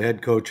Boudreau, the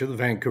head coach of the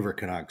Vancouver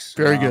Canucks.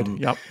 Very good.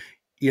 Yep.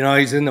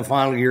 He's in the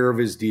final year of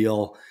his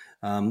deal.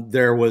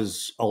 There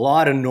was a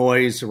lot of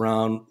noise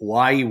around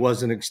why he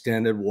wasn't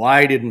extended.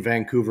 Why didn't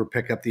Vancouver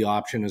pick up the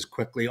option as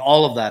quickly?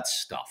 All of that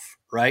stuff,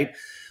 right?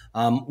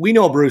 We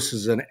know Bruce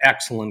is an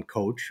excellent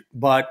coach,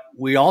 but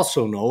we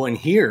also know and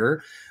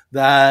hear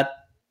that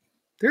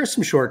there's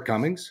some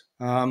shortcomings.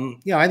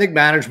 I think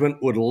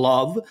management would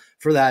love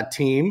for that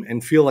team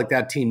and feel like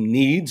that team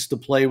needs to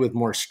play with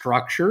more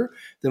structure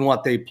than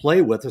what they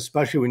play with,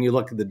 especially when you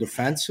look at the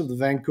defense of the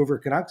Vancouver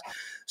Canucks.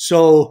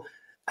 So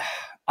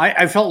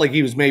I felt like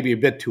he was maybe a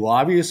bit too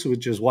obvious,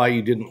 which is why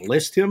you didn't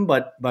list him.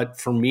 But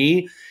for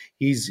me,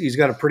 he's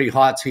got a pretty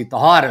hot seat, the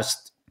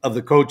hottest of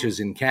the coaches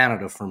in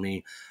Canada for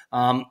me.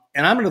 And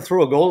I'm going to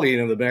throw a goalie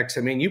into the mix.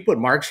 I mean, you put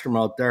Markstrom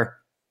out there.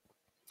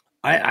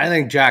 I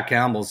think Jack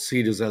Campbell's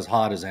seat is as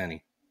hot as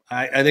any.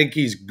 I think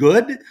he's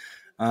good,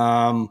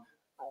 but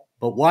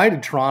why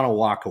did Toronto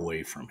walk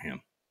away from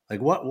him?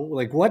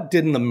 What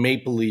didn't the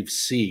Maple Leafs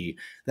see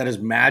that is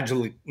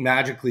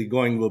magically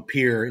going to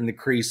appear in the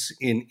crease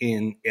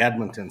in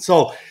Edmonton?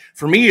 So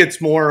for me, it's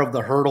more of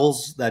the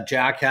hurdles that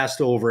Jack has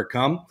to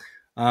overcome.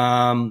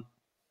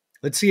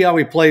 Let's see how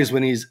he plays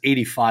when he's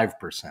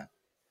 85%,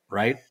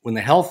 right? When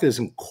the health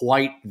isn't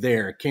quite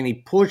there, can he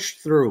push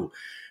through?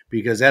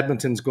 Because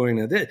Edmonton's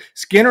going to –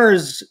 Skinner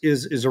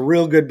is a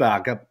real good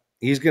backup.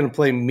 He's going to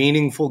play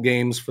meaningful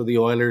games for the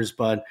Oilers,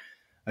 but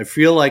I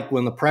feel like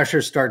when the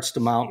pressure starts to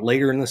mount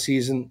later in the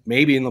season,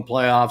 maybe in the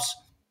playoffs,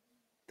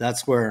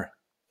 that's where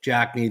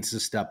Jack needs to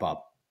step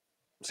up.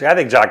 See, I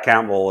think Jack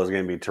Campbell is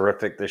going to be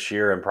terrific this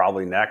year and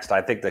probably next.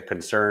 I think the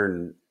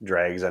concern,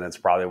 Dregs, and it's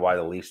probably why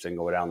the Leafs didn't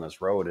go down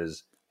this road,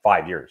 is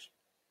 5 years.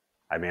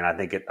 I mean, I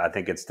think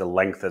it's the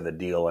length of the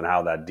deal and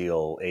how that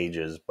deal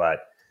ages, but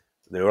 –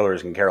 the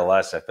Oilers can care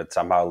less if it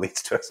somehow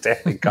leads to a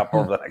Stanley Cup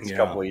over the next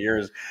couple of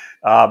years.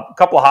 A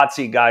couple of hot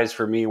seat guys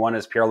for me. One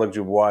is Pierre-Luc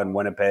Dubois in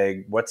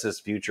Winnipeg. What's his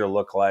future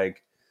look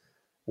like?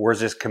 Where's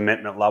his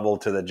commitment level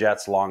to the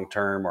Jets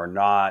long-term or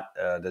not?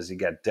 Does he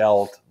get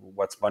dealt?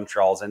 What's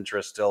Montreal's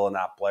interest still in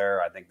that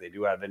player? I think they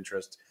do have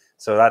interest.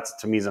 So that's,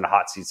 to me, is a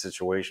hot seat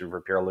situation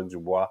for Pierre-Luc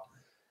Dubois.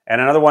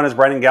 And another one is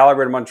Brendan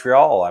Gallagher in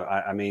Montreal.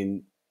 I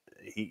mean,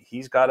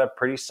 he's got a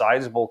pretty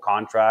sizable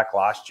contract.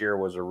 Last year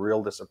was a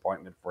real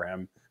disappointment for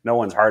him. No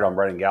one's hard on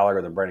Brendan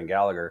Gallagher than Brendan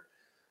Gallagher.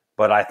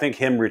 But I think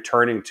him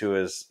returning to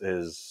his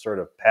sort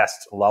of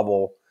pest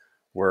level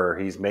where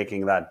he's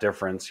making that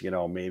difference,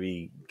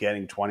 maybe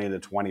getting 20 to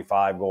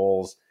 25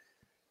 goals,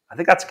 I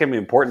think that's going to be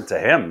important to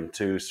him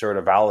to sort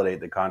of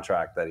validate the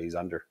contract that he's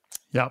under.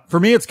 Yeah.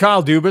 For me, it's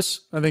Kyle Dubas.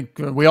 I think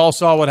we all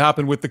saw what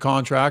happened with the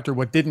contract or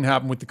what didn't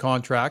happen with the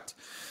contract.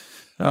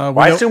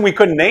 I assume we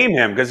couldn't name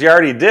him because you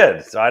already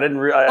did. So I didn't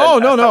realize.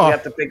 No. We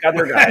have to pick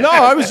other guys. No,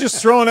 I was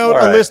just throwing out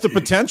a list of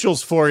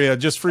potentials for you,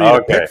 just for you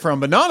to pick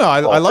from. But no,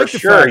 I like the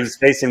fact he's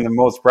facing the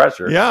most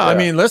pressure. Yeah, I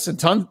mean, listen,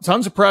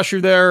 tons of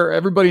pressure there.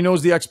 Everybody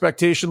knows the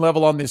expectation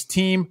level on this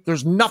team.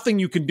 There's nothing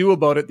you can do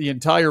about it the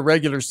entire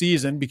regular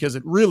season because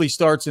it really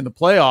starts in the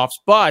playoffs.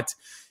 But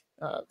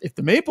if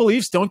the Maple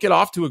Leafs don't get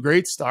off to a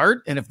great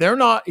start, and if they're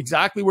not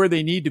exactly where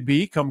they need to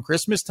be come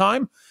Christmas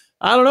time,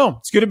 I don't know.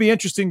 It's going to be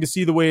interesting to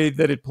see the way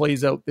that it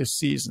plays out this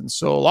season.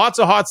 So lots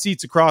of hot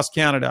seats across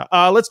Canada.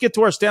 Let's get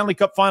to our Stanley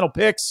Cup final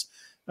picks.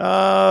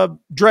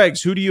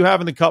 Dregs, who do you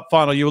have in the Cup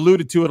final? You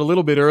alluded to it a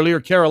little bit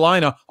earlier,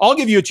 Carolina. I'll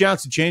give you a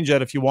chance to change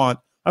that if you want.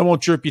 I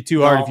won't chirp you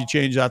too hard if you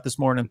change that this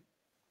morning.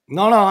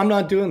 No, I'm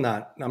not doing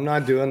that. I'm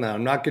not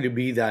going to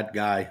be that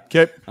guy.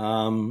 Okay.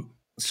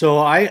 So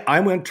I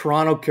went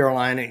Toronto,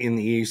 Carolina in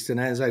the East. And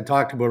as I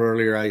talked about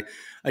earlier,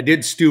 I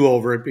did stew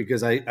over it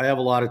because I have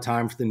a lot of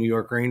time for the New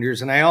York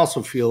Rangers. And I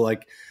also feel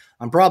like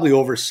I'm probably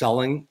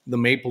overselling the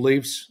Maple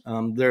Leafs.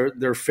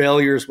 Their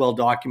failures, well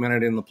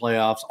documented in the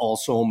playoffs,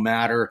 also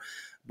matter.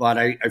 But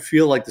I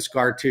feel like the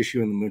scar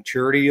tissue and the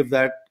maturity of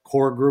that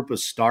core group of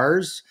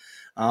stars.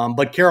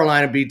 But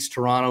Carolina beats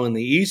Toronto in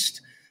the East.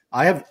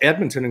 I have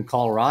Edmonton and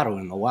Colorado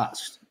in the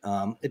West.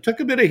 It took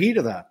a bit of heat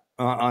of that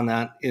on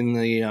that in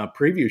the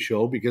preview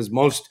show because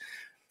most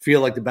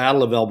feel like the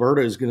Battle of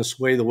Alberta is going to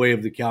sway the way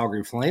of the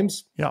Calgary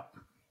Flames. Yeah.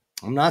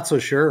 I'm not so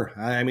sure.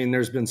 I mean,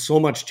 there's been so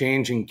much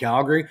change in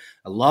Calgary.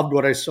 I loved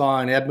what I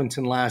saw in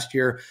Edmonton last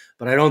year,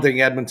 but I don't think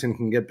Edmonton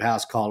can get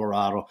past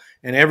Colorado.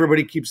 And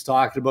everybody keeps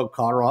talking about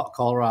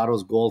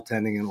Colorado's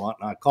goaltending and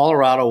whatnot.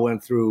 Colorado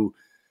went through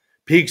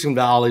peaks and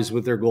valleys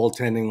with their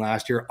goaltending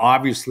last year,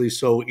 obviously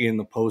so in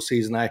the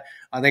postseason.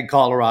 I think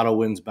Colorado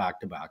wins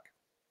back-to-back.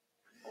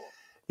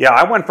 Yeah,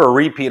 I went for a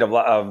repeat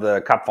of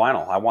the Cup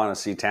final. I want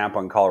to see Tampa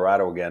and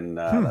Colorado again.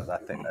 I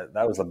think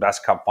that was the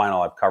best Cup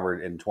final I've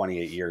covered in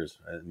 28 years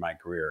in my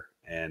career,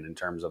 and in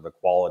terms of the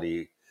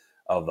quality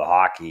of the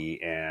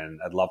hockey. And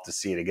I'd love to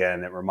see it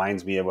again. It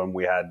reminds me of when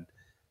we had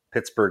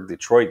Pittsburgh,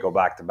 Detroit go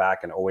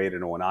back-to-back in 08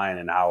 and 09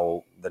 and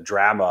how the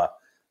drama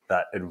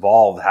that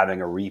involved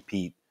having a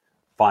repeat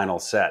final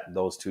set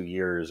those 2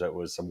 years. It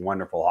was some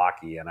wonderful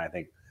hockey, and I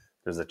think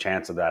there's a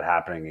chance of that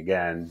happening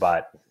again.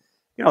 But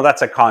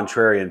that's a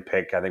contrarian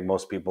pick. I think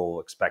most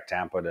people expect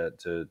Tampa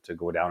to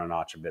go down a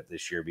notch a bit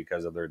this year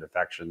because of their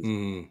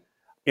defections.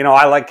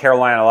 I like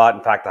Carolina a lot.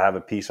 In fact, I have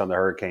a piece on the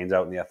Hurricanes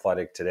out in the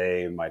Athletic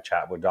today in my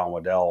chat with Don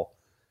Waddell.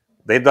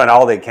 They've done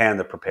all they can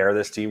to prepare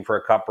this team for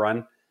a cup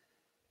run.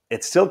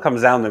 It still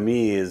comes down to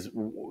me is,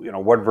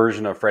 what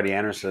version of Freddie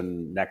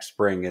Anderson next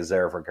spring is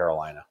there for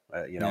Carolina?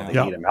 They need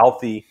him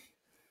healthy.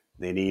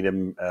 They need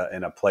him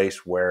in a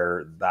place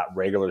where that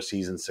regular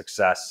season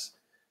success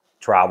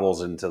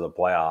travels into the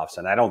playoffs.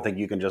 And I don't think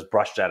you can just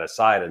brush that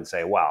aside and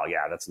say, well,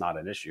 yeah, that's not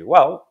an issue.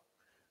 Well,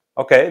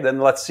 okay, then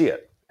let's see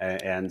it.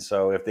 And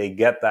so if they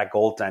get that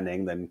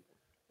goaltending, then,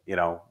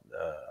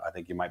 I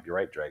think you might be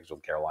right, Dregs,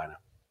 with Carolina.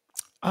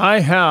 I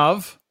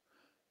have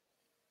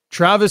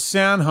Travis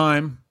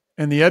Sanheim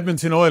and the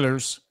Edmonton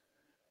Oilers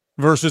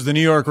versus the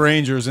New York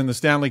Rangers in the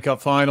Stanley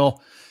Cup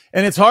final.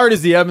 And it's hard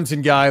as the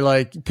Edmonton guy,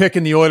 like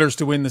picking the Oilers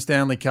to win the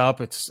Stanley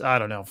Cup. I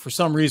don't know. For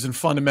some reason,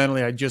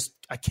 fundamentally,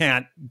 I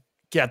can't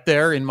get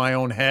there in my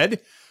own head.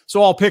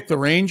 So I'll pick the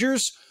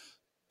Rangers.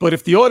 But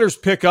if the Oilers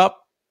pick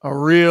up a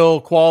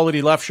real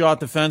quality left shot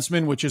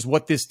defenseman, which is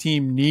what this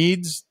team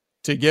needs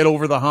to get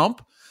over the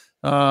hump,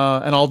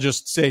 and I'll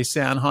just say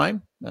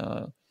Sanheim.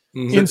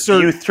 You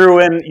threw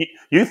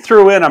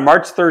in a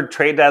March 3rd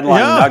trade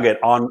deadline nugget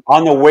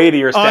on the way to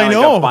your Stanley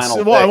Cup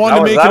final. Well, I wanted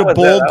to make it a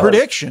bold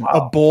prediction. Wow.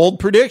 A bold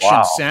prediction.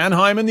 Wow.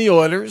 Sanheim and the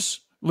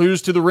Oilers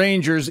lose to the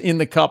Rangers in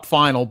the Cup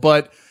final.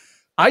 But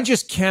I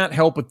just can't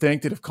help but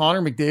think that if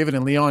Connor McDavid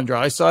and Leon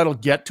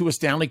Draisaitl get to a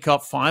Stanley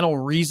Cup final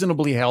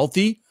reasonably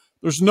healthy,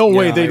 there's no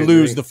way they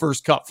lose the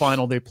first Cup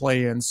final they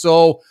play in.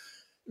 So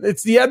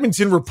it's the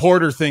Edmonton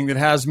Reporter thing that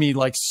has me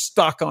like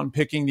stuck on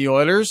picking the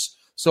Oilers.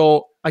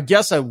 So I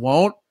guess I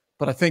won't,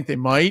 but I think they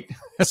might,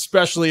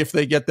 especially if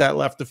they get that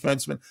left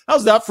defenseman.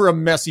 How's that for a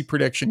messy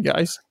prediction,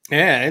 guys?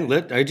 Yeah,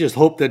 I just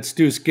hope that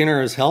Stu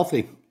Skinner is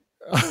healthy.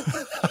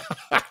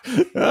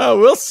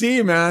 We'll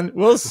see, man.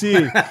 We'll see.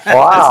 Wow. It's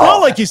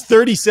not like he's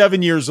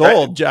 37 years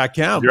old, Jack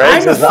Campbell.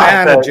 I'm a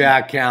fan of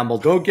Jack Campbell.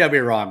 Don't get me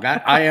wrong.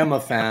 I am a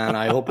fan.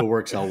 I hope it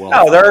works out well.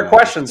 No, there are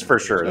questions for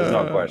sure. There's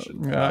no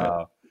question.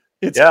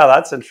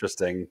 That's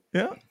interesting.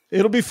 Yeah,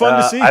 it'll be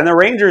fun to see. And the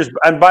Rangers,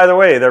 and by the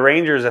way, the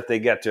Rangers, if they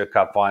get to a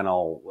Cup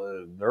final,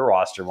 their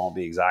roster won't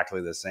be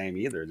exactly the same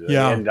either. Do they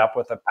end up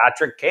with a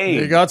Patrick Kane?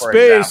 They got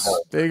space.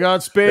 Example? They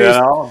got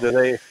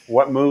space.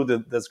 What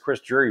move does Chris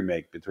Drury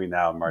make between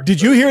now and March?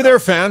 Did you hear their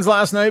fans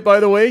last night, by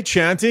the way,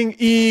 chanting,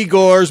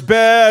 Igor's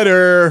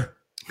better?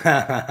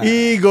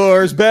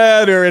 Igor's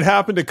better. It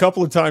happened a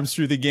couple of times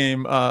through the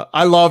game.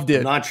 I loved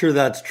it. Not sure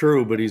that's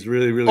true, but he's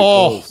really, really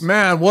close. Oh,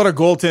 man, what a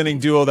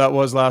goaltending duo that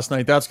was last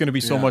night. That's going to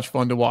be so much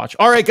fun to watch.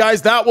 All right,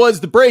 guys, that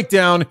was the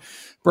breakdown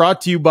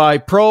brought to you by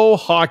Pro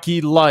Hockey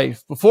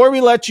Life. Before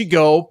we let you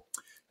go,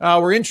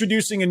 we're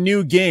introducing a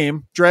new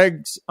game.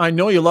 Dregs, I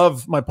know you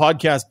love my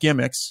podcast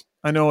gimmicks.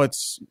 I know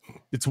it's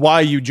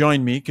why you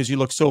joined me, because you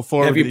look so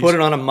forward. Have you put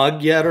it on a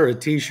mug yet, or a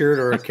T-shirt,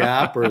 or a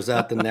cap, or is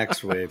that the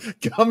next wave?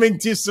 Coming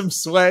to some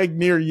swag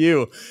near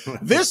you.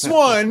 This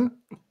one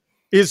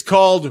is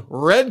called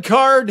Red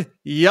Card,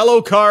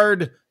 Yellow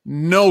Card,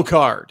 No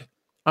Card.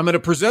 I'm going to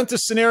present a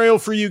scenario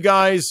for you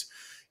guys.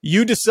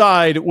 You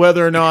decide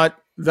whether or not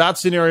that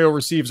scenario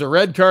receives a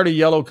red card, a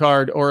yellow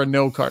card, or a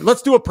no card.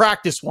 Let's do a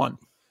practice one.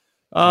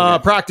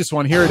 Practice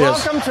one. Here it is.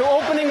 Welcome to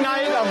opening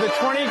night of the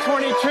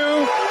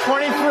 2022-23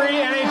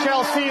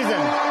 NHL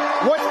season.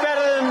 What's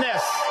better than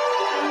this?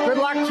 Good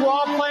luck to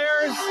all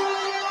players.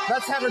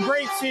 Let's have a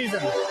great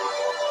season.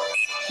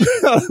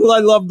 I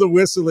love the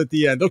whistle at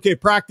the end. Okay,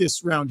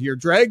 practice round here.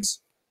 Dregs?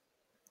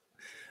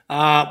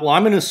 Well,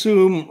 I'm going to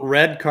assume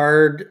red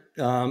card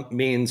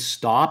means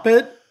stop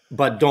it,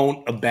 but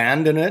don't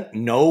abandon it.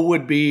 No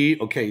would be,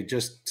 okay,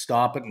 just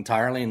stop it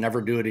entirely and never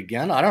do it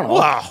again. I don't know.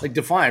 Wow. Like,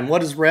 define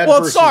what is red versus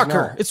versus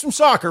soccer. no? It's from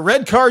soccer.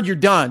 Red card, you're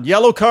done.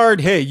 Yellow card,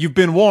 hey, you've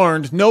been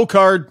warned. No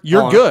card,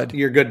 you're good.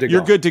 You're good to go.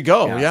 You're good to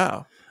go,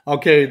 yeah.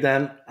 Okay,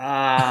 then,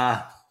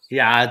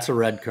 it's a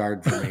red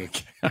card for me.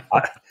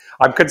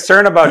 I'm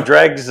concerned about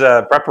Dreg's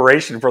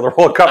preparation for the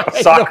World Cup of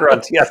Soccer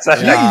on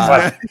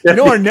TSN.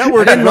 Our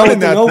network isn't running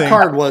that no thing.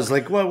 Card was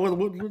like, what,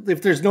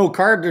 if there's no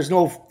card, the's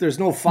no foul.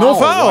 No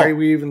foul. Why are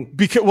we even?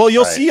 Because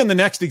you'll see in the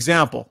next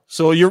example.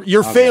 So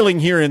you're failing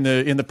here in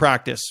the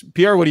practice.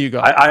 Pierre, what do you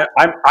got?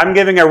 I'm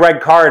giving a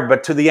red card,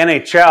 but to the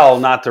NHL,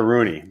 not to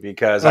Rooney,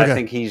 because I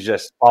think he's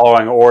just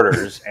following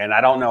orders, and I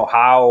don't know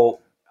how.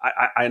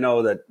 I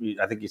know that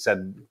I think you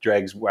said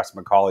Dregs Wes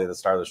McCauley at the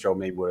start of the show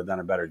maybe would have done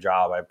a better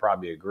job. I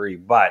probably agree,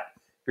 but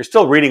you're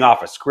still reading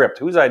off a script.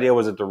 Whose idea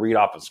was it to read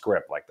off a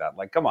script like that?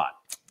 Like, come on.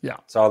 Yeah.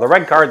 So the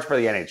red card's for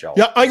the NHL.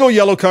 Yeah, I go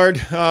yellow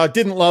card.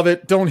 Didn't love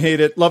it. Don't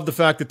hate it. Love the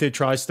fact that they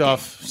try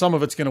stuff. Some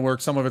of it's going to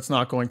work. Some of it's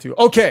not going to.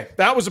 Okay,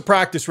 that was a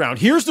practice round.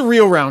 Here's the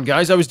real round,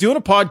 guys. I was doing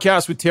a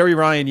podcast with Terry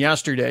Ryan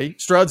yesterday,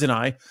 Struds and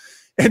I,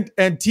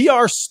 and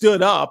TR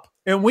stood up,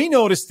 and we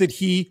noticed that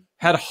he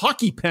had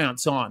hockey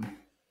pants on.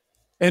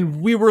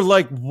 And we were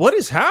like, what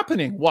is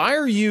happening? Why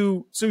are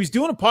you? So he's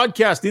doing a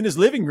podcast in his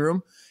living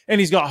room, and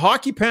he's got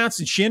hockey pants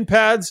and shin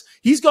pads.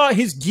 He's got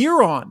his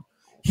gear on.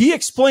 He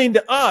explained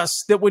to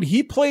us that when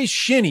he plays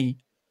shinny,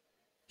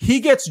 He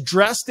gets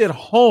dressed at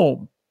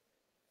home,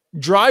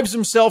 drives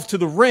himself to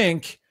the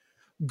rink,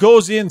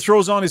 goes in,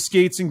 throws on his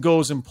skates, and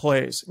goes and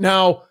plays.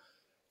 Now,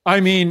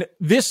 I mean,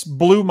 this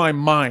blew my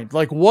mind.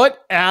 Like,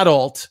 what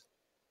adult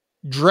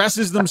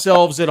dresses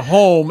themselves at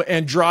home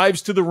and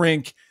drives to the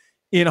rink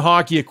in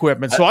hockey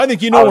equipment? So I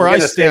think you know where I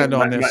stand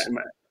on this.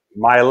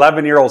 My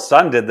 11-year-old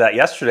son did that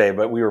yesterday,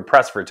 but we were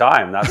pressed for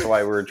time. That's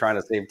why we were trying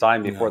to save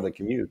time before the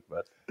commute.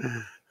 But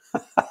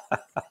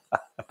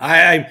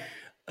I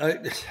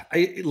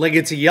like,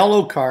 it's a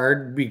yellow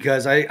card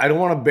because I don't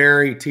want to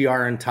bury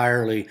TR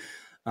entirely.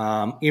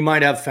 He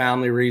might have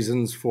family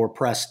reasons for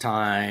press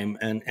time,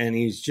 and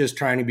he's just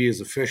trying to be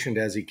as efficient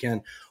as he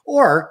can.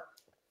 Or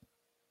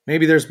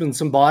maybe there's been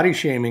some body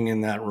shaming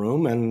in that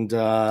room, and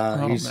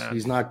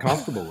he's not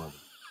comfortable with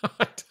it.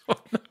 I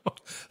don't know.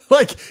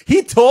 Like,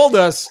 he told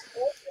us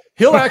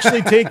he'll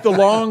actually take the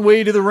long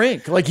way to the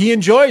rink. Like, he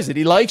enjoys it.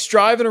 He likes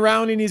driving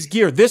around in his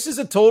gear. This is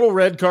a total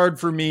red card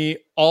for me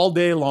all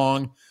day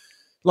long.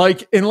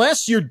 Like,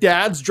 unless your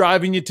dad's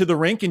driving you to the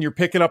rink and you're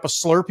picking up a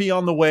Slurpee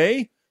on the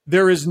way,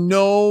 there is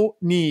no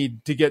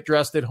need to get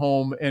dressed at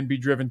home and be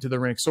driven to the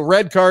rink. So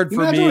red card for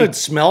me. Imagine what it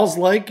smells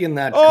like in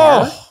that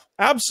car.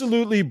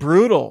 Absolutely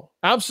brutal.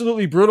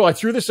 Absolutely brutal. I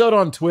threw this out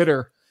on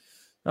Twitter.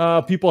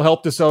 People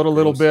helped us out a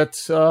little bit.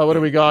 What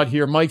do we got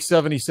here?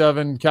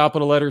 Mike77,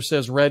 capital letter,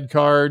 says red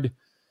card.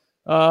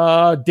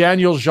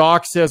 Daniel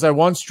Jacques says, I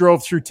once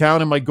drove through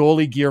town in my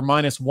goalie gear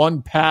minus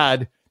one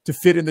pad to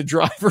fit in the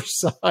driver's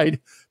side.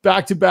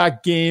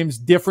 Back-to-back games,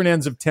 different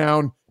ends of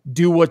town.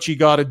 Do what you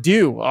got to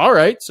do. All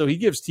right, so he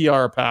gives TR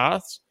a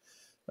pass.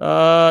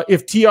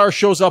 If TR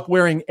shows up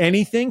wearing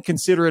anything,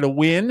 consider it a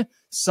win.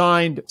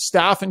 Signed,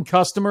 staff and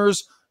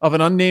customers of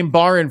an unnamed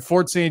bar in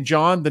Fort St.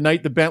 John the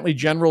night the Bentley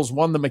Generals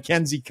won the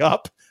Mackenzie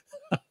Cup.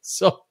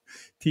 So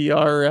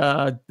TR,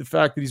 the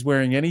fact that he's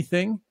wearing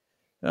anything.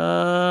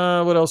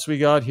 What else we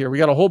got here? We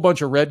got a whole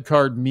bunch of red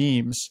card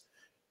memes.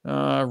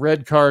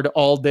 Red card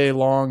all day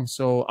long.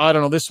 So I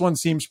don't know. This one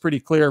seems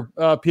pretty clear.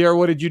 Pierre,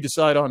 what did you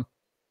decide on?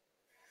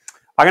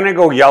 I'm going to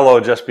go yellow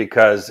just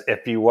because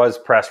if he was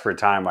pressed for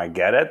time, I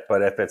get it.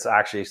 But if it's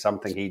actually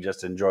something he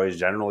just enjoys,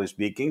 generally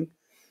speaking,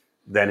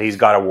 then he's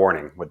got a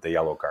warning with the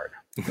yellow card.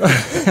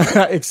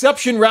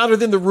 Exception rather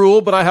than the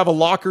rule, but I have a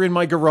locker in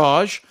my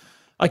garage.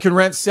 I can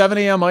rent 7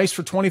 a.m. ice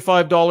for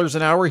 $25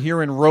 an hour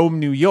here in Rome,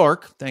 New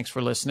York. Thanks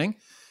for listening.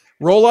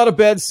 Roll out of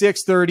bed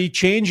 6:30,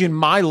 change in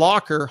my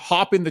locker,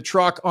 hop in the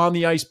truck on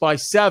the ice by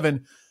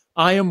 7.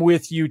 I am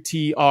with you,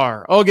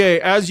 TR.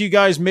 Okay, as you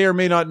guys may or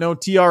may not know,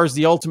 TR is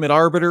the ultimate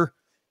arbiter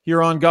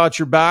here on Got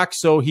Your Back,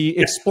 so he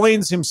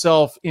explains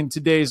himself in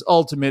today's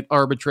ultimate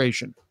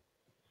arbitration.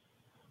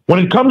 When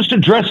it comes to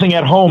dressing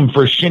at home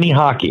for shinny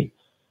hockey,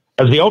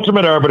 as the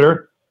ultimate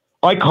arbiter,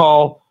 I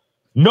call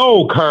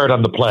no card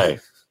on the play.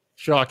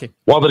 Shocking.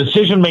 While the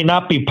decision may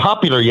not be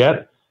popular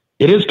yet,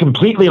 it is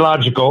completely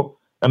logical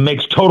and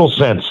makes total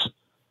sense.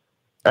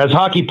 As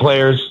hockey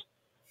players,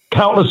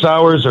 countless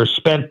hours are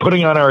spent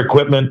putting on our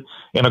equipment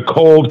in a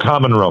cold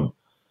common room.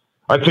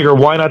 I figure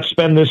why not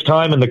spend this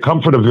time in the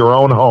comfort of your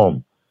own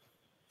home?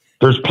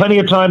 There's plenty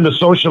of time to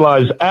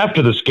socialize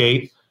after the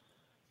skate,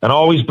 and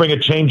always bring a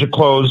change of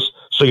clothes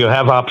so you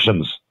have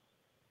options.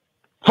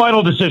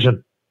 Final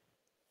decision.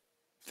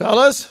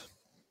 Fellas,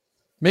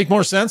 make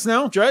more sense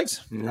now,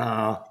 Dregs?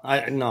 No,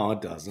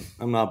 it doesn't.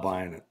 I'm not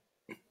buying it.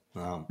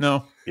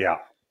 No. Yeah,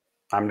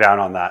 I'm down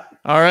on that.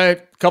 All right,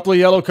 a couple of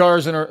yellow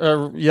cards and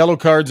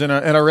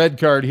a red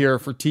card here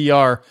for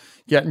TR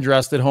getting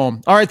dressed at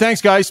home. All right,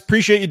 thanks, guys.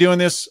 Appreciate you doing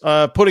this,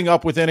 putting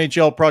up with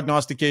NHL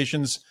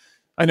prognostications.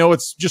 I know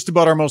it's just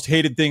about our most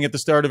hated thing at the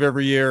start of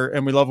every year,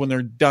 and we love when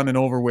they're done and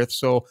over with.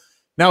 So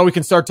now we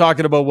can start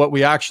talking about what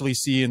we actually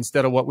see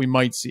instead of what we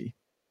might see.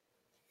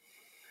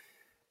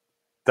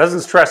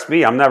 Doesn't stress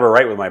me. I'm never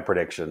right with my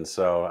predictions,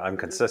 so I'm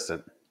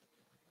consistent.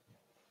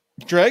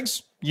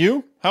 Dregs,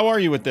 you? How are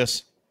you with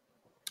this?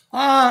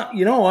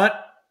 You know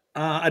what?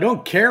 I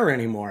don't care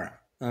anymore.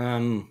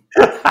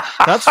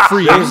 That's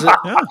free.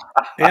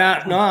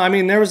 No, I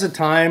mean, there was a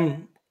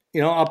time,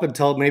 up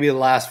until maybe the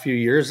last few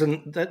years,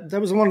 and that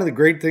was one of the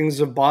great things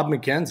of Bob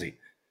McKenzie.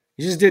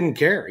 He just didn't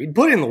care. He'd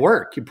put in the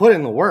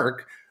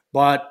work.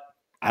 But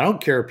I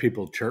don't care if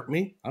people chirp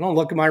me. I don't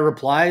look at my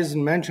replies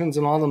and mentions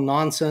and all the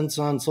nonsense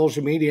on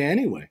social media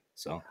anyway.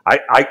 So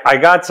I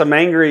got some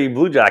angry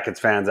Blue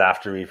Jackets fans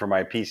after me for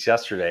my piece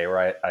yesterday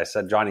where I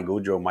said Johnny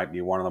Gaudreau might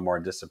be one of the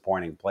more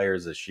disappointing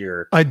players this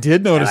year. I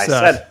did notice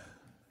that.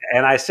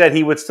 I said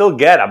he would still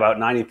get about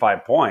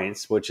 95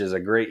 points, which is a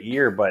great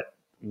year, but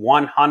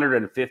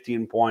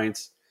 115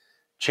 points,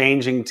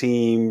 changing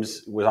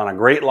teams, was on a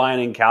great line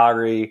in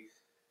Calgary.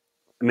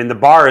 I mean, the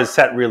bar is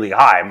set really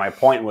high. My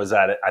point was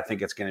that I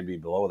think it's going to be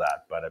below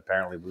that, but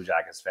apparently Blue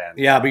Jackets fans.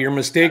 Yeah, but your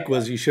mistake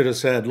was you should have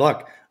said,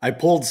 look, I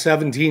pulled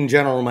 17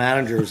 general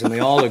managers and they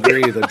all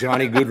agree that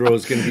Johnny Gaudreau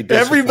is going to be disappointed.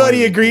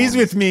 Everybody agrees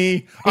with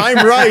me.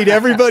 I'm right.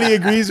 Everybody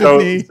agrees with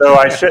me. So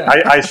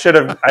I should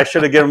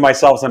have given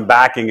myself some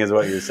backing is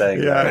what you're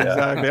saying. Yeah,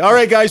 exactly. All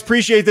right, guys,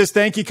 appreciate this.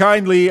 Thank you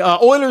kindly.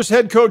 Oilers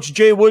head coach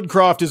Jay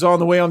Woodcroft is on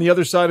the way on the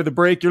other side of the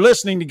break. You're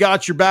listening to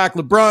Got Your Back,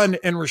 LeBrun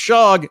and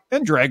Rashog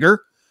and Dreger.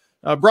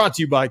 Brought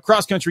to you by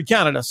Cross Country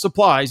Canada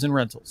Supplies and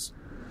Rentals.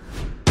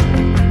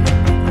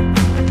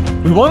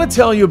 We want to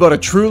tell you about a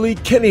truly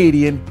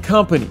Canadian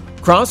company.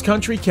 Cross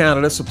Country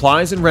Canada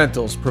Supplies and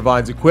Rentals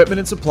provides equipment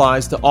and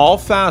supplies to all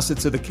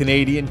facets of the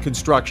Canadian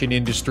construction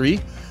industry.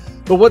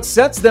 But what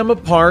sets them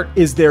apart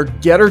is their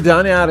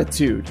get-her-done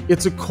attitude.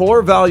 It's a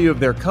core value of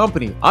their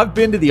company. I've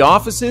been to the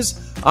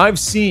offices. I've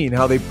seen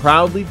how they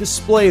proudly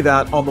display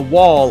that on the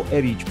wall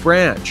at each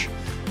branch.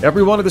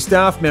 Every one of the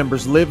staff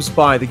members lives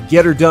by the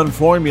get-her-done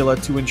formula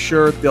to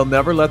ensure they'll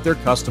never let their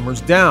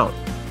customers down.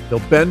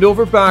 They'll bend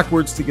over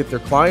backwards to get their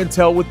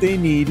clientele what they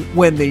need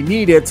when they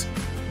need it.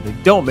 They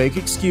don't make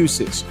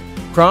excuses.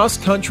 Cross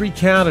Country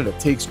Canada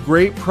takes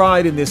great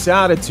pride in this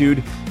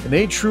attitude, and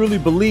they truly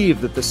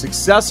believe that the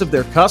success of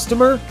their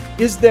customer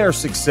is their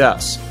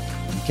success.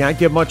 You can't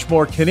get much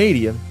more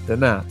Canadian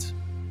than that.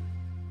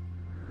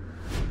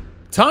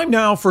 Time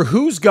now for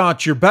Who's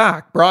Got Your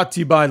Back, brought to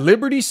you by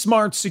Liberty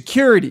Smart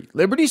Security.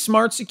 Liberty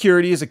Smart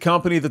Security is a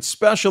company that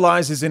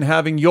specializes in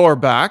having your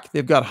back.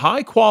 They've got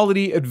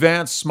high-quality,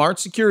 advanced smart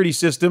security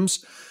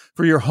systems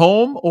for your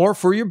home or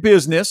for your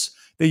business.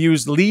 They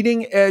use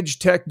leading-edge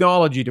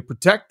technology to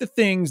protect the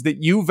things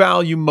that you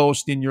value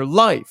most in your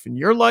life. And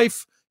your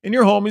life and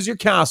your home is your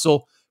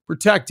castle.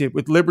 Protect it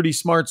with Liberty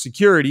Smart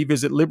Security.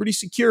 Visit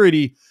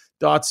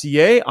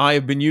libertysecurity.ca. I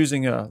have been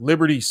using a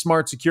Liberty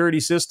Smart Security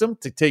system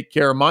to take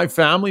care of my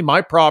family,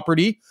 my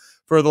property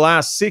for the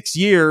last 6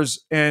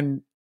 years,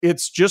 and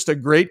it's just a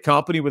great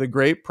company with a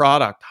great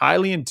product.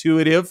 Highly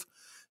intuitive,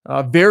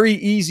 very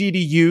easy to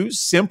use,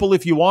 simple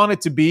if you want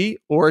it to be,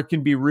 or it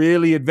can be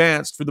really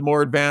advanced for the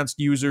more advanced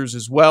users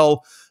as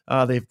well.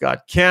 They've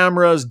got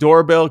cameras,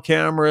 doorbell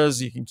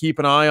cameras. You can keep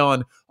an eye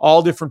on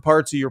all different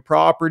parts of your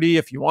property.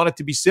 If you want it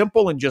to be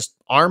simple and just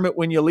arm it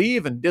when you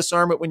leave and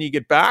disarm it when you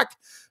get back,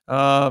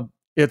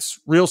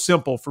 it's real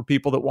simple for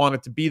people that want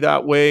it to be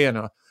that way.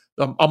 And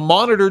a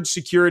monitored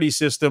security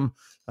system,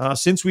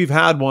 since we've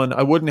had one,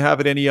 I wouldn't have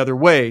it any other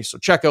way. So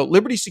check out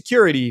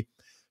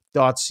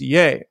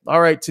libertysecurity.ca. All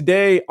right,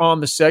 today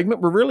on the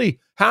segment, we're really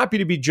happy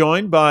to be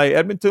joined by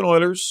Edmonton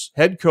Oilers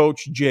head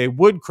coach Jay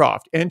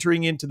Woodcroft,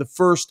 entering into the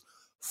first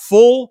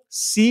full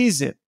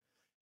season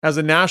as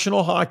a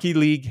National Hockey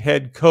League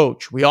head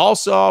coach. We all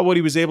saw what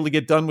he was able to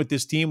get done with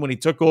this team when he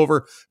took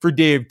over for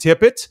Dave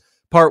Tippett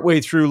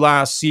partway through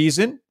last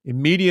season.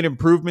 Immediate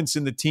improvements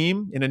in the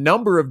team in a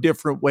number of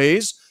different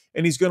ways,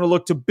 and he's going to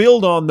look to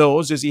build on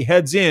those as he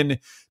heads in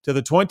to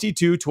the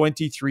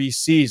 22-23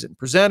 season.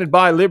 Presented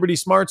by Liberty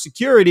Smart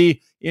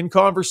Security, in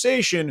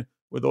conversation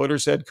with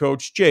Oilers head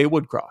coach Jay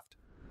Woodcroft.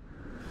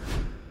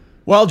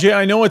 Well, Jay,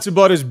 I know it's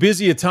about as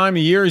busy a time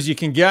of year as you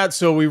can get,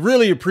 so we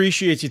really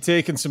appreciate you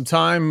taking some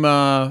time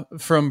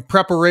from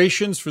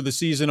preparations for the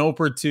season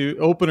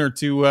opener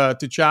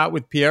to chat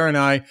with Pierre and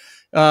I.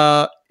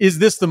 Is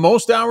this the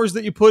most hours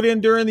that you put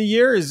in during the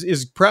year?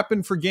 Is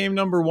prepping for game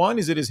number one?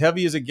 Is it as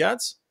heavy as it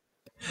gets?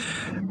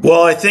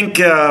 Well, I think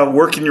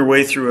working your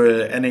way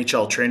through an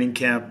NHL training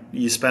camp,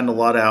 you spend a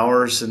lot of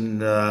hours,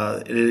 and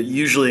it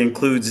usually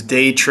includes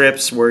day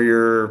trips where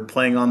you're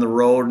playing on the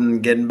road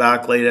and getting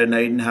back late at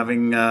night and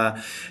having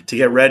to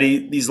get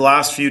ready. These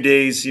last few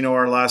days,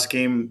 our last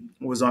game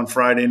was on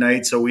Friday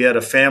night, so we had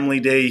a family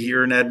day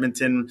here in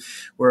Edmonton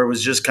where it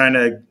was just kind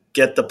of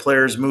get the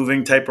players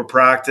moving type of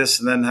practice,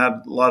 and then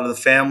had a lot of the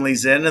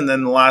families in, and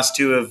then the last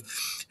two have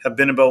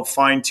been about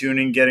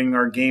fine-tuning, getting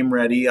our game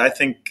ready. I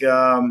think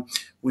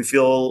we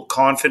feel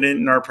confident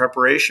in our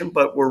preparation,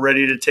 but we're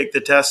ready to take the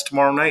test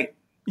tomorrow night.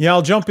 Yeah,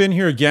 I'll jump in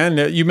here again.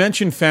 You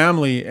mentioned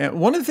family. And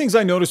one of the things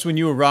I noticed when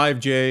you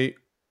arrived, Jay,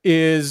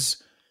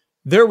 is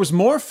there was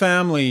more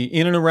family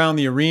in and around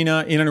the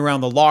arena, in and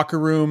around the locker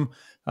room,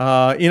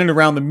 in and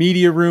around the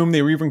media room.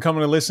 They were even coming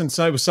to listen.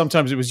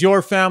 Sometimes it was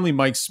your family,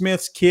 Mike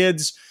Smith's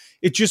kids.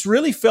 It just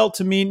really felt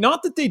to me,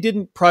 not that they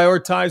didn't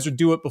prioritize or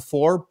do it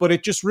before, but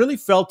it just really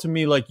felt to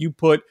me like you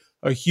put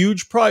a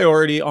huge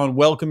priority on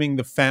welcoming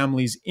the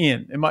families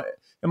in. Am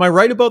I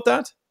right about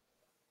that?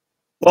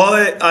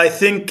 Well, I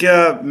think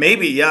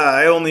maybe, yeah.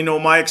 I only know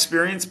my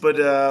experience,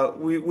 but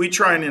we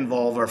try and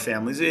involve our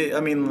families. I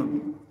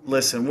mean,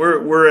 listen,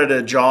 we're at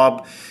a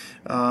job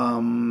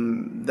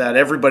that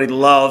everybody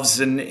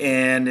loves, and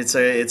it's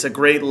a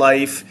great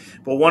life.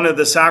 But one of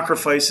the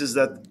sacrifices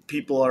that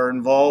people are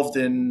involved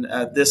in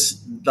at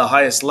the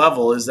highest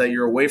level is that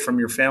you're away from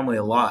your family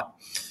a lot.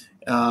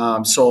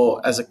 So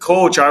as a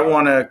coach, I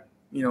want to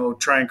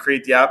try and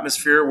create the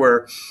atmosphere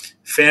where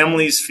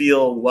families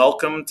feel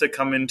welcome to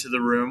come into the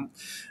room,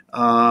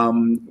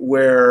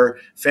 where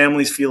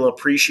families feel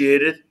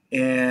appreciated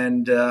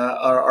and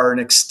are an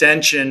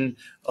extension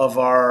of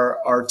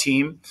our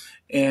team,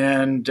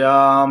 and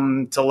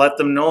to let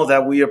them know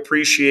that we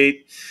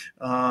appreciate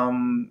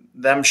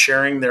them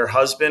sharing their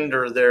husband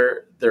or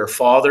their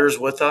fathers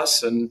with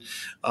us. And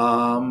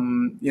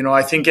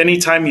I think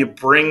anytime you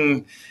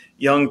bring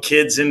young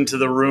kids into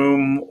the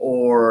room,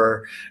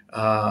 or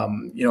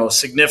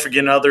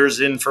significant others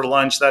in for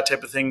lunch, that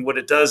type of thing, what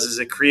it does is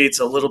it creates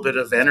a little bit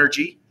of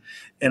energy.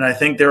 And I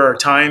think there are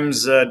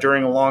times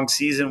during a long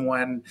season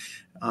when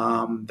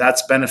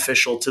that's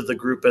beneficial to the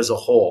group as a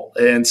whole.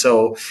 And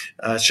so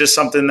it's just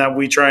something that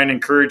we try and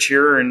encourage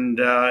here. And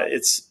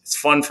it's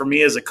fun for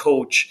me as a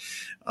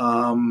coach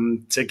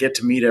to get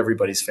to meet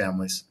everybody's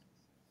families.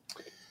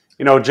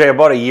 Jay,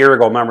 about a year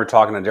ago, I remember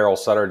talking to Daryl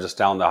Sutter just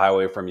down the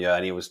highway from you,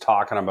 and he was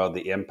talking about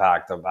the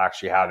impact of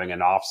actually having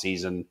an off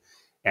season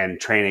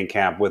and training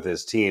camp with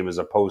his team as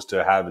opposed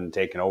to having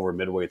taken over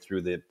midway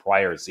through the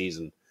prior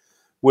season,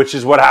 which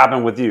is what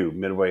happened with you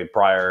midway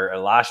prior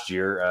last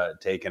year,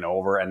 taking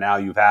over. And now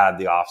you've had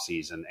the off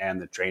season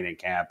and the training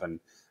camp.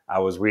 And I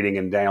was reading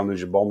in Daniel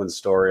Nugent-Bowman's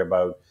story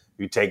about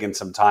you taking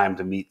some time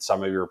to meet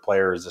some of your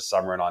players this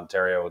summer in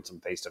Ontario and some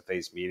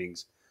face-to-face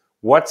meetings.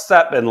 What's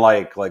that been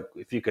like? Like,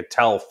 if you could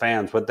tell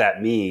fans what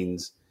that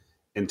means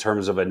in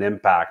terms of an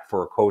impact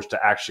for a coach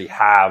to actually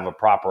have a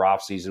proper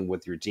off season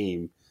with your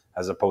team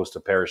as opposed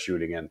to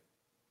parachuting in.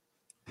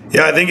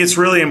 Yeah, I think it's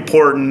really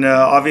important.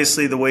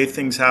 Obviously, the way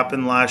things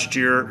happened last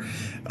year,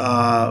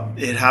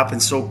 it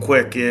happened so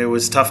quick. It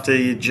was tough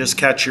to just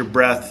catch your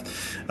breath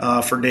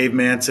for Dave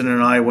Manson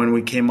and I when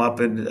we came up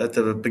at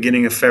the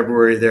beginning of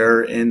February there.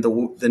 And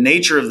the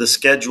nature of the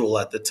schedule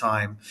at the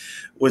time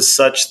was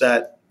such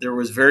that there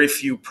was very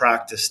few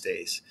practice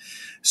days.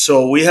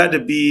 So we had to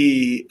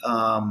be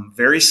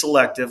very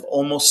selective,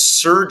 almost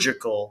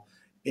surgical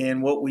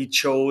in what we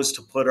chose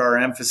to put our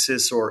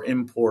emphasis or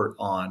import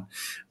on.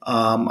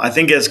 I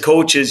think as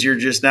coaches, you're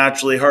just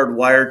naturally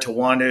hardwired to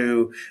want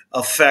to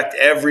affect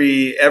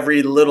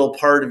every little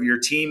part of your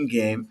team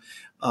game.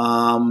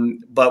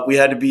 But we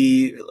had to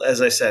be,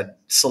 as I said,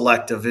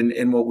 selective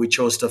in what we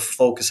chose to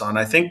focus on.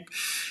 I think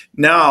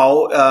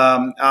now,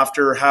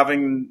 after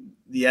having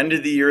the end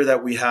of the year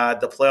that we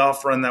had, the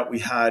playoff run that we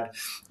had,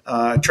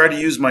 try to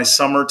use my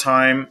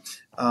summertime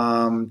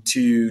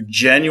to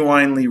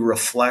genuinely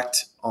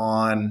reflect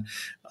on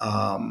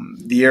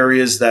the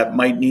areas that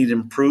might need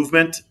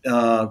improvement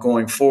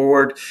going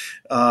forward.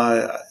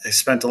 I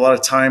spent a lot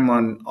of time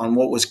on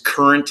what was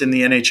current in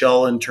the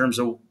NHL in terms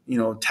of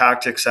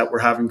tactics that were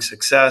having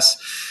success.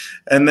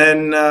 And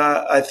then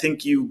I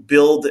think you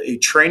build a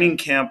training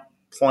camp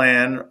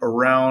plan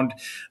around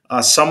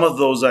some of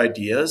those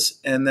ideas,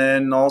 and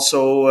then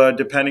also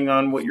depending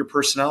on what your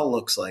personnel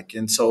looks like.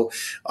 And so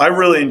I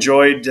really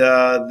enjoyed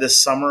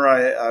this summer.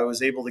 I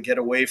was able to get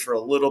away for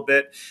a little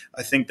bit.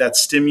 I think that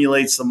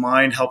stimulates the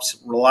mind, helps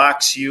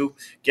relax you,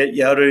 get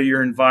you out of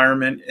your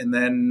environment, and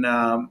then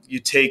you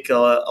take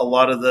a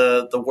lot of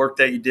the work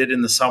that you did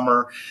in the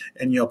summer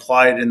and you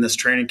apply it in this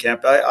training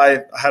camp.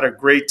 I had a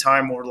great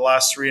time over the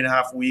last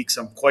 3.5 weeks.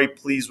 I'm quite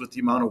pleased with the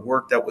amount of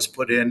work that was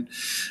put in.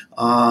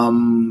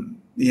 And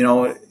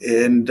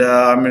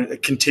I'm going to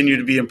continue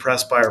to be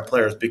impressed by our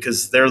players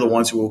because they're the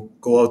ones who will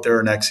go out there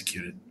and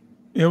execute it.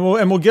 Yeah,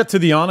 and we'll get to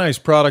the on-ice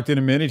product in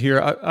a minute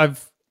here.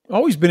 I've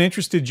always been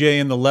interested, Jay,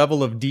 in the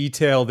level of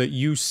detail that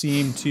you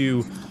seem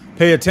to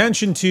pay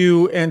attention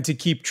to and to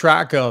keep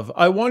track of.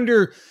 I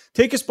wonder,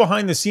 take us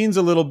behind the scenes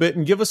a little bit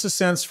and give us a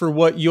sense for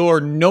what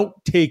your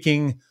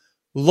note-taking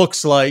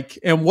looks like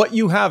and what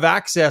you have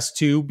access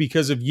to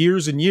because of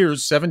years and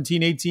years,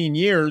 17, 18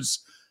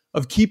 years,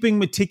 of keeping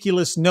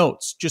meticulous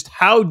notes. Just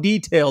how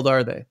detailed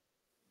are they?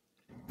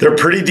 They're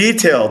pretty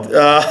detailed.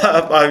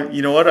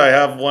 You know what? I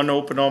have one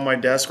open on my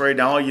desk right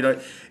now.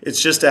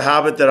 It's just a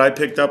habit that I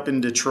picked up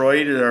in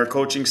Detroit, and our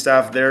coaching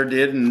staff there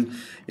did. And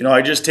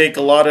I just take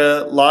a lot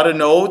of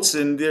notes,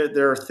 and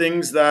there are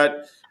things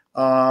that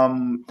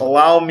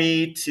allow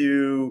me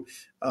to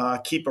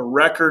keep a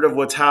record of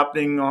what's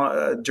happening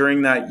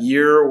during that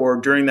year or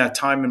during that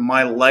time in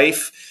my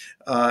life.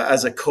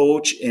 As a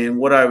coach, and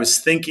what I was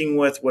thinking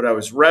with, what I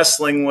was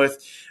wrestling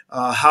with,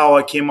 how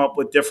I came up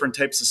with different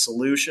types of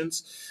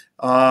solutions.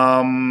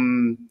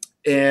 And,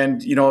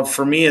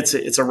 for me,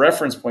 it's a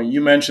reference point.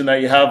 You mentioned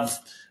that you have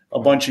a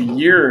bunch of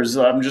years.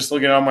 I'm just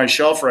looking on my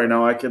shelf right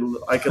now. I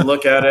could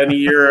look at any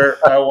year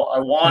I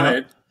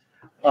wanted.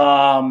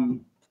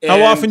 How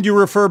often do you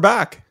refer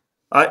back?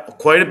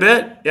 Quite a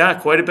bit. Yeah,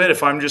 quite a bit.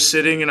 If I'm just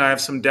sitting and I have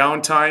some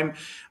downtime,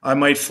 I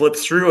might flip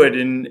through it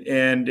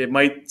and it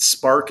might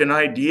spark an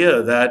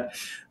idea that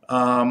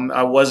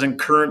I wasn't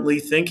currently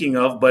thinking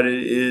of, but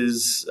it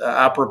is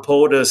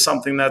apropos to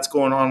something that's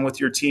going on with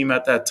your team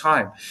at that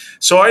time.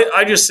 So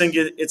I just think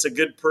it's a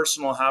good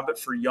personal habit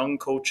for young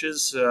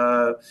coaches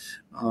to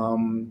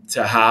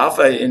have,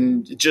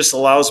 and it just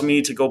allows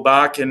me to go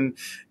back and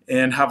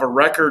have a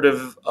record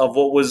of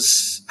what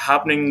was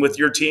happening with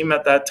your team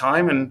at that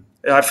time. And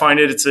I find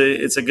it's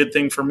a good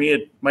thing for me.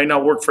 It might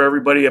not work for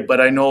everybody,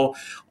 but I know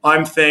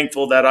I'm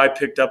thankful that I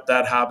picked up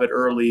that habit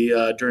early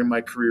during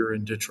my career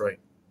in Detroit.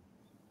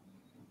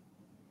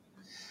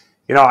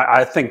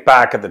 I think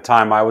back at the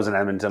time I was in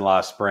Edmonton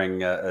last spring,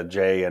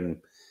 Jay,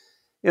 and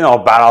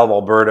Battle of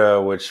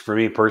Alberta, which for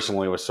me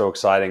personally was so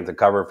exciting to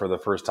cover for the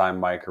first time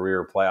in my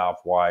career, playoff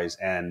wise,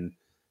 and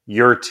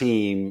your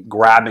team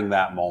grabbing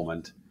that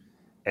moment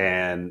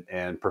and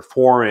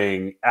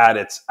performing at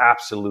its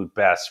absolute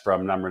best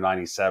from number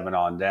 97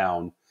 on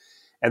down.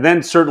 And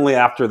then certainly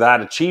after that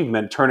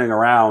achievement, turning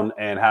around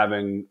and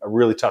having a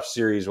really tough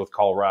series with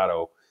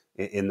Colorado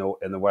in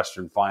the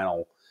Western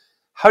Final.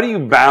 How do you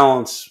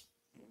balance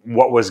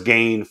what was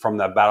gained from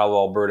that Battle of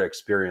Alberta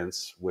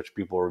experience, which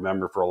people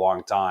remember for a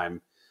long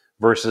time,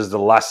 versus the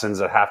lessons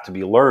that have to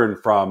be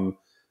learned from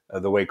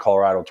the way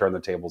Colorado turned the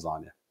tables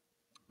on you?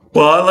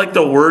 Well, I like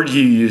the word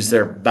you use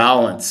there,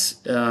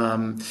 balance.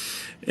 And,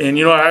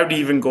 I would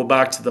even go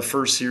back to the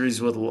first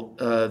series with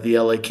the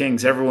LA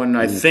Kings. Everyone,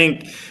 I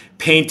think,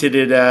 painted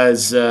it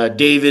as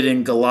David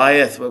and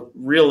Goliath. But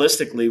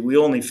realistically, we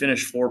only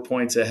finished 4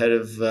 points ahead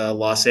of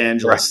Los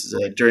Angeles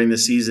during the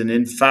season.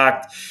 In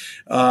fact,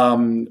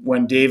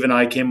 when Dave and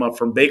I came up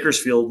from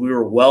Bakersfield, we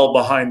were well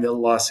behind the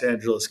Los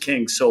Angeles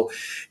Kings. So,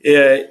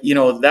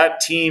 that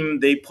team,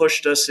 they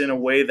pushed us in a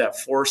way that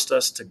forced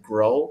us to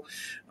grow.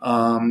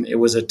 It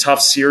was a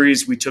tough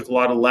series. We took a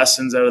lot of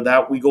lessons out of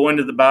that. We go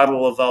into the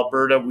Battle of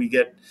Alberta.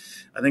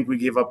 I think we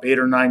gave up 8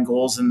 or 9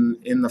 goals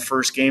in the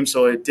first game,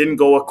 so it didn't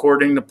go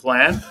according to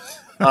plan,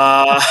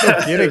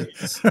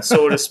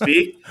 so to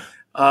speak.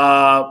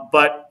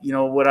 But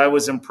what I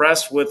was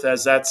impressed with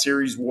as that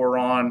series wore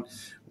on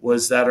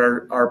was that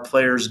our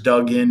players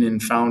dug in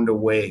and found a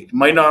way. It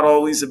might not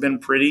always have been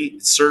pretty.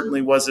 It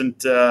certainly wasn't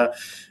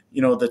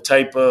the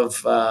type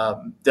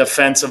of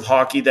defensive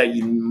hockey that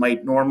you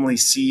might normally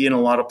see in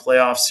a lot of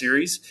playoff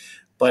series.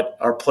 But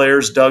our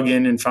players dug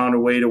in and found a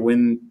way to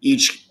win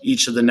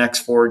each of the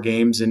next 4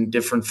 games in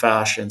different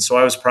fashion. So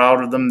I was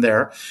proud of them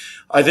there.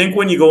 I think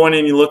when you go in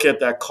and you look at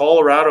that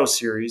Colorado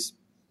series,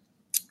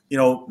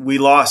 we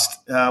lost.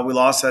 We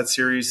lost that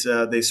series.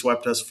 They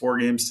swept us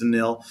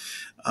 4-0.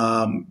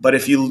 But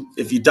if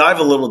you dive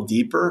a little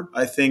deeper,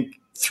 I think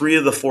 3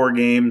 of the 4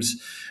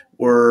 games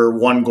were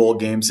 1-goal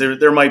games.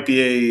 There might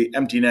be a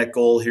empty net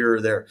goal here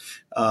or there,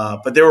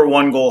 but they were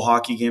 1-goal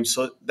hockey games.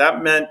 So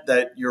that meant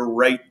that you're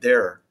right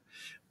there.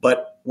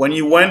 But when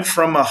you went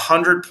from a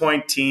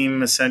 100-point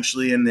team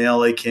essentially in the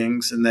LA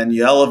Kings, and then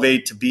you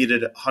elevate to beat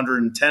a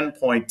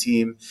 110-point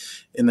team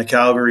in the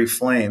Calgary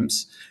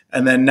Flames,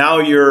 and then now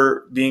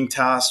you're being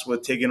tasked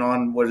with taking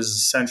on what is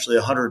essentially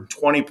a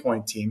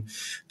 120-point team,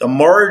 the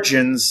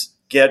margins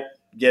get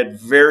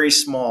very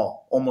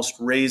small, almost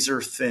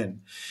razor thin.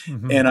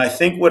 Mm-hmm. And I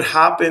think what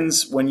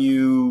happens when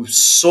you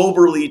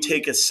soberly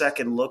take a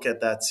second look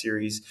at that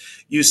series,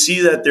 you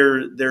see that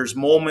there's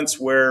moments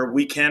where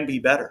we can be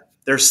better.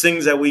 There's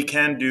things that we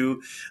can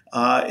do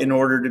in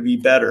order to be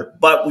better,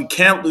 but we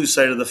can't lose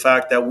sight of the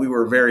fact that we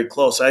were very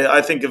close.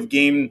 I think of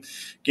game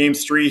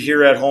 3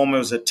 here at home. It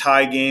was a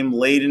tie game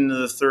late into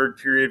the third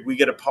period. We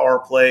get a power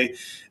play.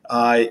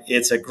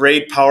 It's a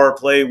great power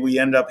play. We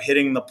end up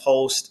hitting the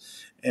post.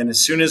 And as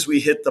soon as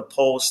we hit the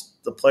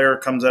post, the player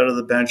comes out of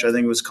the bench. I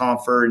think it was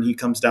Comfer, and he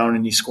comes down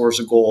and he scores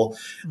a goal.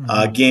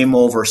 Game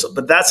over. So,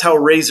 but that's how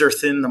razor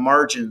thin the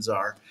margins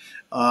are,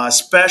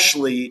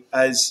 especially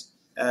as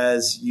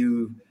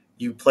you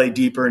play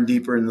deeper and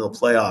deeper into the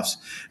playoffs.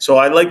 So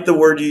I like the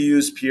word you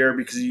use, Pierre,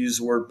 because you use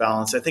the word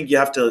balance. I think you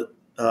have to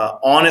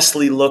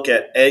honestly look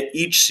at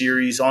each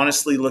series,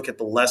 honestly look at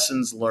the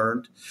lessons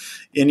learned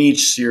in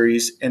each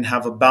series, and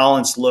have a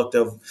balanced look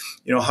of,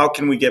 how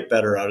can we get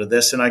better out of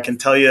this? And I can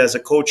tell you as a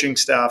coaching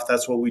staff,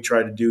 that's what we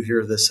try to do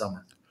here this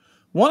summer.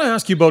 I want to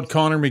ask you about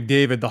Connor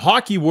McDavid. The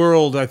hockey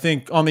world, I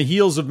think, on the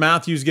heels of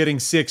Matthews getting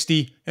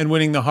 60 and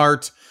winning the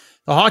Hart,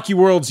 the hockey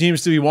world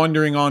seems to be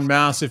wondering en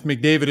masse if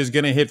McDavid is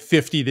going to hit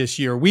 50 this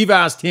year. We've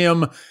asked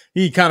him.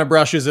 He kind of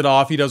brushes it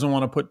off. He doesn't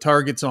want to put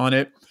targets on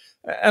it.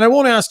 And I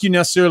won't ask you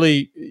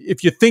necessarily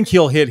if you think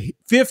he'll hit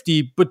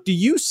 50, but do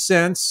you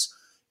sense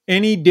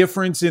any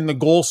difference in the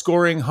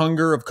goal-scoring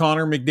hunger of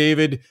Connor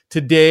McDavid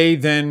today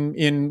than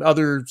in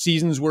other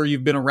seasons where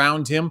you've been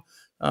around him,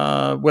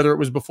 whether it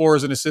was before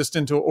as an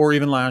assistant or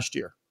even last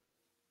year?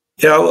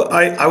 Yeah,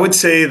 I would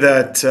say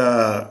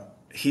that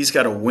he's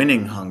got a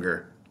winning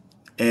hunger.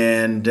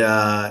 And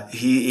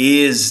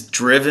he is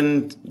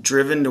driven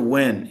to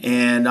win.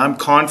 And I'm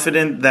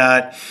confident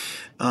that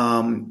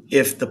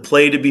if the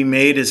play to be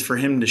made is for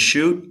him to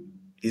shoot,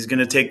 he's going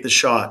to take the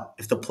shot.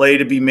 If the play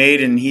to be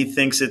made and he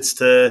thinks it's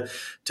to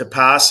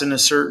pass in a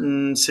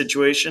certain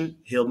situation,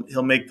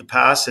 he'll make the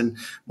pass. And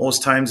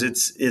most times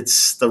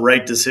it's the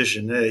right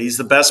decision. He's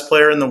the best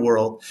player in the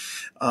world.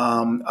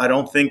 I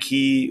don't think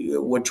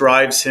what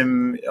drives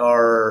him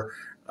are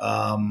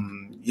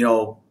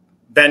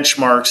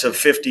benchmarks of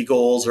 50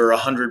 goals or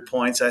 100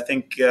 points. I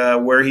think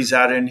where he's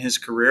at in his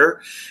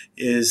career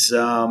is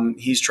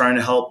he's trying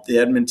to help the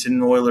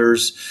Edmonton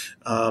Oilers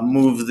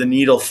move the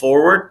needle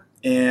forward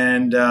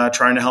and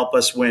trying to help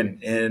us win.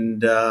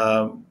 And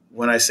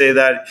when I say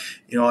that,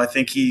 I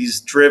think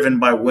he's driven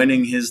by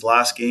winning his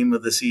last game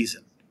of the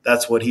season.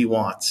 That's what he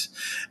wants.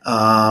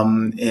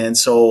 And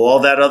so all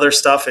that other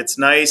stuff, it's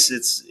nice.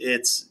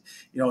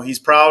 he's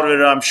proud of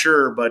it, I'm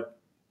sure, but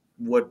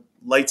what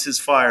lights his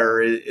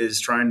fire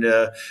is trying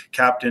to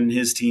captain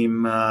his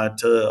team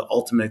to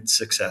ultimate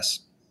success.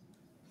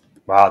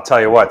 Well, I'll tell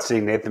you what,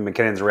 seeing Nathan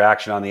McKinnon's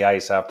reaction on the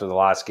ice after the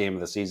last game of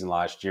the season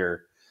last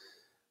year,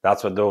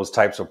 that's what those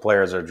types of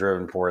players are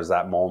driven for, is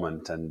that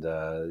moment. And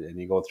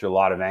you go through a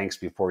lot of angst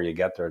before you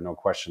get there, no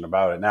question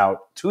about it. Now,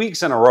 2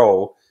 weeks in a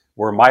row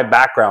where my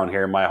background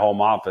here in my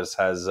home office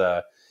has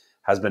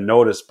been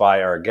noticed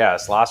by our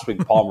guests. Last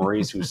week, Paul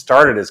Maurice, who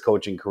started his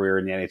coaching career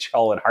in the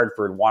NHL in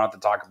Hartford, wanted to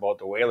talk about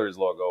the Whalers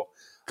logo.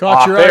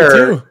 Caught your eye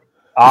too.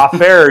 Off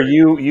air,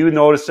 you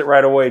noticed it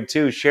right away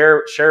too.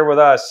 Share with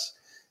us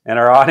and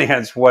our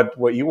audience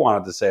what you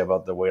wanted to say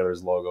about the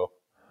Whalers logo.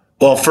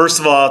 Well, first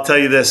of all, I'll tell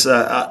you this.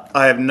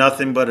 I have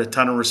nothing but a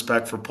ton of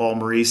respect for Paul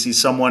Maurice.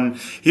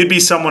 He'd be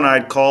someone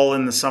I'd call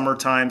in the summer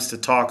times to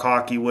talk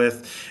hockey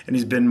with, and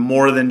he's been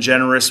more than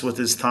generous with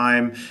his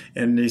time,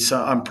 and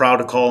I'm proud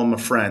to call him a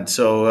friend.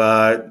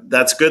 So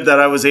that's good that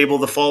I was able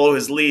to follow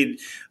his lead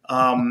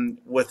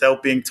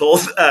without being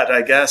told that,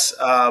 I guess.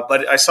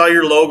 But I saw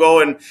your logo,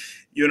 and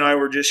you and I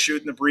were just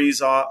shooting the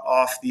breeze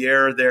off the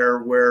air there,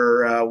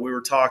 where we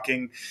were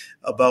talking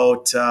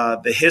about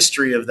the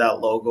history of that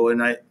logo.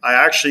 And I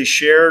actually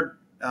shared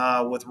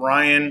with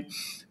Ryan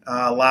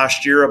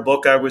last year a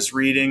book I was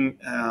reading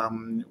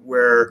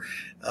where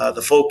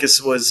the focus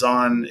was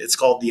on, it's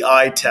called The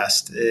Eye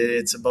Test.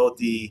 It's about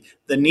the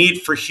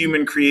need for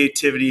human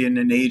creativity in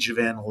an age of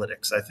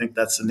analytics. I think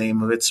that's the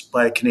name of it. It's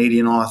by a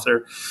Canadian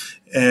author.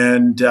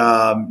 And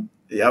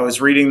I was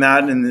reading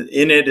that, and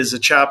in it is a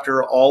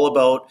chapter all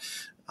about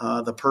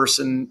the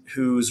person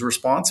who's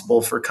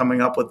responsible for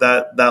coming up with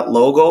that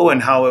logo,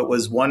 and how it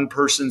was one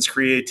person's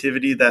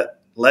creativity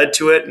that led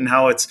to it, and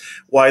how it's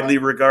widely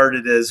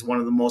regarded as one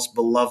of the most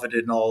beloved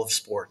in all of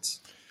sports.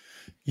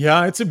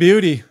 Yeah, it's a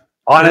beauty.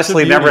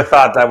 Honestly, never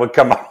thought that would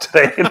come up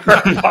today in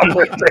our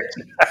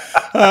conversation.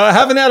 I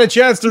haven't had a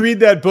chance to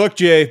read that book,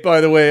 Jay, by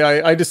the way.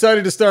 I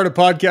decided to start a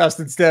podcast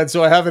instead,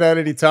 so I haven't had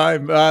any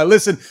time.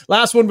 Listen,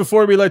 last one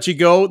before we let you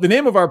go. The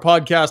name of our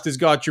podcast is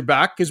Got Your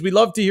Back, because we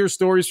love to hear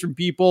stories from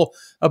people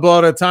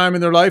about a time in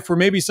their life where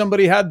maybe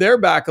somebody had their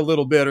back a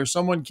little bit, or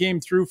someone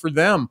came through for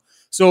them.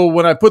 So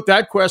when I put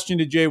that question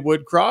to Jay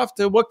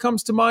Woodcroft, what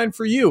comes to mind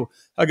for you?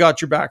 I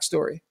Got Your Back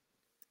story.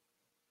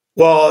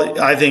 Well,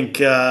 I think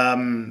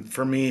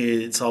for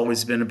me, it's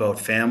always been about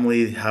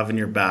family, having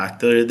your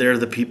back. They're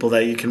the people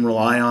that you can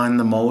rely on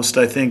the most.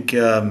 I think,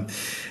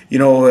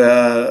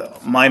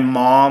 my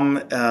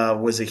mom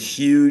was a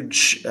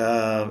huge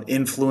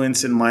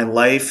influence in my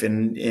life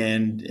and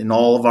in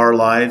all of our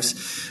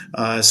lives.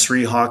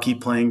 3 hockey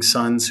playing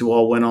sons who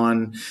all went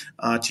on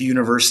to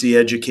university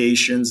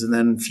educations and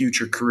then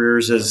future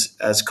careers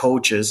as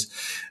coaches.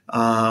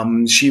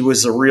 She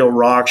was a real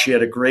rock. She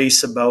had a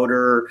grace about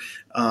her.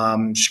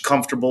 She's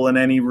comfortable in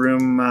any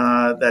room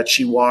that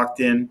she walked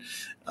into,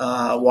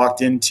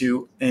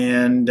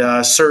 and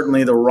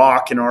certainly the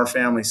rock in our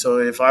family. So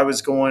if I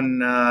was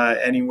going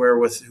anywhere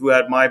with who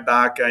had my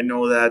back, I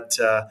know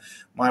that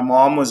my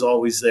mom was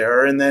always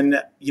there. And then,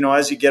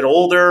 as you get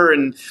older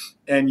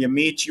and you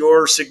meet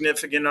your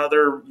significant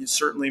other,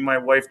 certainly my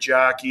wife,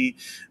 Jackie,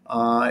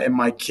 and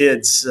my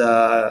kids,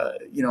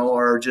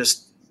 are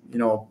just,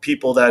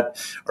 people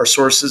that are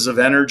sources of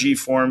energy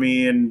for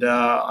me. And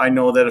I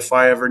know that if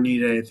I ever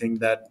need anything,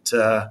 that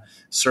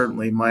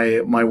certainly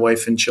my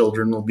wife and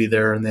children will be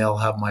there, and they'll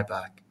have my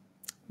back.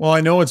 Well,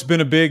 I know it's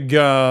been a big,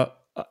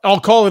 I'll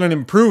call it an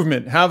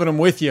improvement having them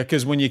with you,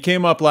 because when you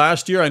came up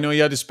last year, I know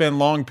you had to spend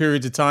long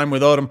periods of time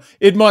without them.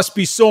 It must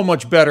be so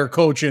much better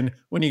coaching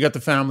when you got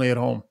the family at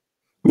home.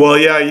 Well,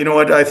 yeah, you know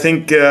what? I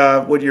think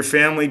what your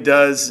family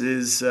does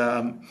is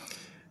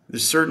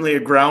there's certainly a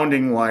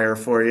grounding wire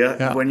for you.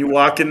 Yeah. When you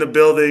walk in the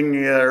building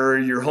or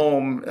your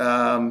home,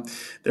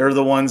 they're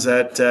the ones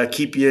that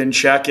keep you in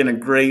check in a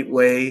great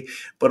way.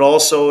 But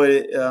also,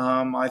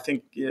 I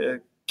think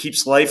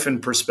keeps life in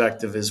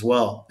perspective as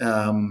well.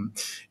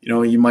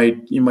 You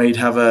might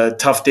have a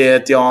tough day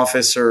at the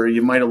office, or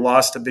you might have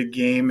lost a big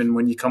game, and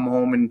when you come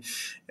home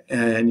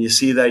and you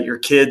see that your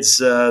kids,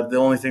 the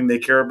only thing they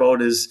care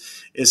about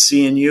is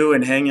seeing you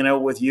and hanging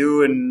out with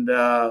you, and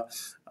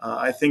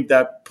I think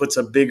that puts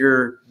a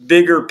bigger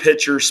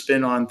picture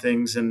spin on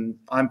things, and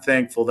I'm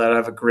thankful that I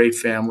have a great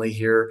family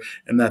here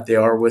and that they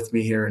are with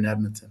me here in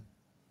Edmonton.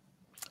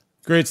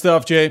 Great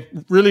stuff, Jay.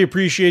 Really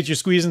appreciate you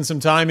squeezing some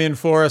time in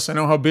for us. I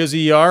know how busy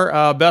you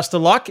are. Best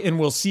of luck, and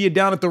we'll see you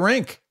down at the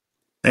rink.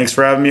 Thanks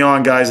for having me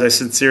on, guys. I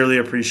sincerely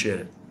appreciate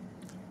it.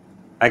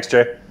 Thanks,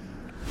 Jay.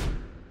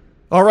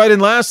 All right,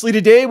 and lastly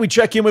today, we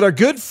check in with our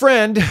good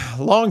friend,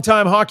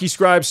 longtime hockey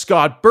scribe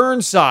Scott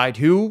Burnside,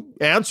 who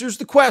answers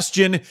the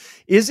question,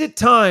 is it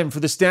time for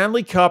the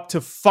Stanley Cup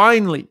to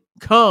finally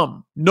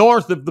come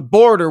north of the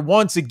border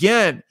once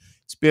again?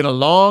 It's been a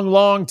long,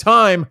 long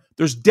time.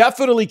 There's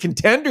definitely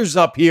contenders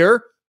up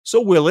here,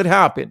 so will it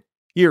happen?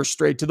 Here,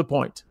 straight to the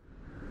point.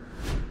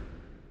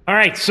 All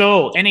right,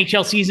 so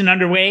NHL season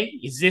underway.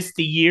 Is this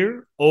the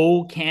year?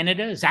 Oh,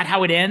 Canada? Is that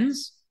how it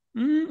ends?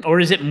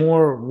 Or is it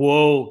more,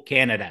 whoa,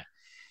 Canada?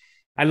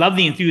 I love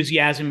the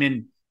enthusiasm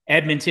in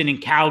Edmonton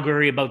and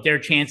Calgary about their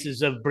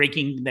chances of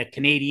breaking the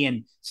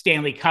Canadian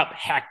Stanley Cup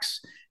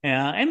hex,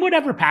 and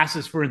whatever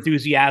passes for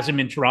enthusiasm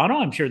in Toronto.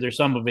 I'm sure there's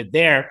some of it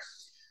there.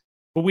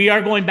 But we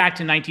are going back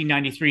to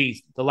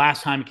 1993, the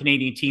last time a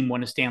Canadian team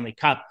won a Stanley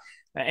Cup.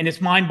 And it's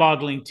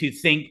mind-boggling to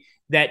think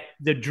that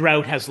the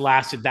drought has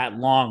lasted that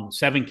long.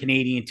 7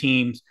 Canadian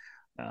teams,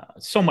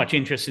 so much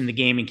interest in the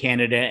game in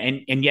Canada,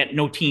 and yet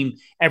no team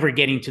ever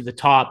getting to the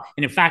top.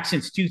 And in fact,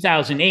 since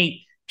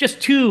 2008, just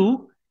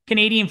 2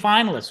 Canadian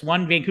finalists,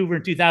 one Vancouver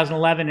in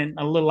 2011 and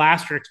a little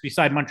asterisk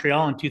beside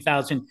Montreal in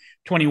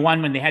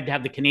 2021 when they had to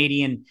have the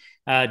Canadian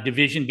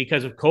division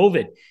because of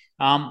COVID.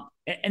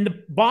 And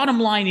the bottom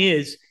line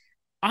is,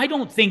 I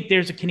don't think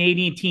there's a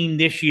Canadian team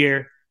this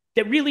year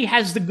that really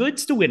has the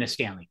goods to win a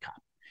Stanley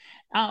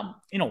Cup.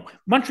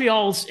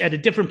 Montreal's at a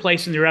different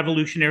place in their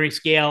evolutionary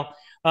scale,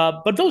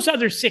 but those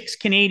other 6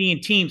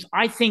 Canadian teams,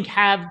 I think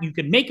you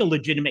could make a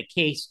legitimate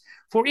case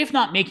for, if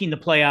not making the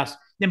playoffs,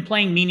 then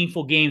playing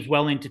meaningful games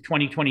well into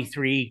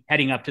 2023,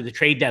 heading up to the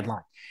trade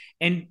deadline.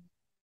 And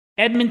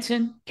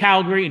Edmonton,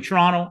 Calgary, and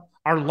Toronto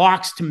are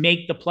locks to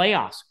make the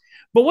playoffs.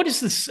 But what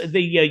is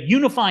the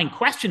unifying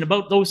question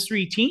about those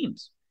 3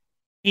 teams?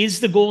 Is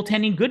the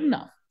goaltending good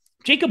enough?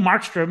 Jacob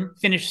Markstrom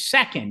finished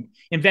second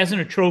in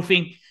Vezina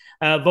Trophy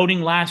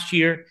voting last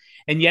year,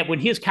 and yet when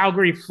his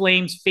Calgary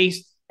Flames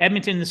faced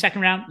Edmonton in the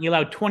second round, he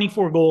allowed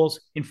 24 goals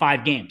in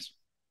 5 games.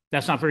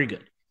 That's not very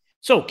good.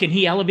 So can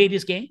he elevate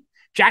his game?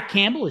 Jack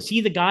Campbell, is he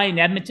the guy in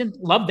Edmonton?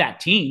 Love that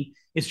team.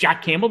 Is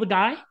Jack Campbell the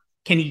guy?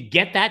 Can he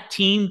get that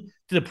team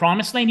to the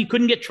promised land? He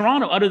couldn't get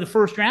Toronto out of the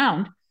first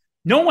round.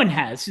 No one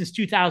has since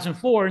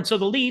 2004. And so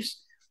the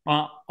Leafs,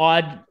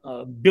 odd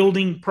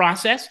building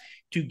process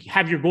to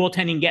have your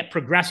goaltending get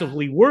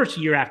progressively worse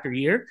year after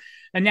year.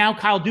 And now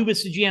Kyle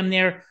Dubas, the GM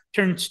there,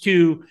 turns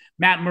to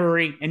Matt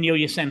Murray and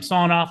Ilya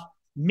Samsonov.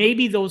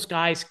 Maybe those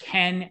guys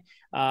can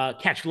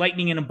catch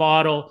lightning in a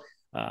bottle.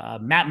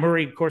 Matt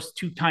Murray, of course,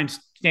 2-time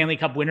Stanley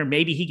Cup winner.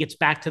 Maybe he gets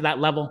back to that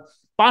level.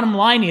 Bottom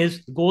line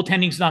is the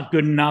goaltending's not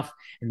good enough.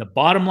 And the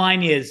bottom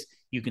line is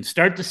you can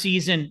start the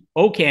season,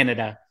 oh,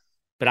 Canada,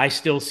 but I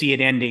still see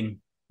it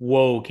ending,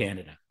 whoa,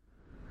 Canada.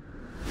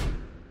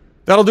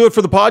 That'll do it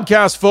for the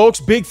podcast,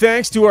 folks. Big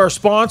thanks to our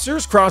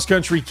sponsors, Cross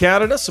Country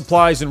Canada,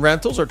 Supplies and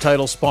Rentals, our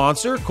title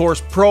sponsor. Of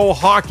course, Pro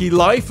Hockey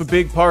Life, a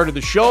big part of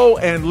the show,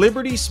 and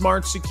Liberty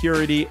Smart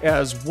Security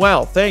as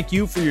well. Thank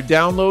you for your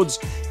downloads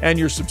and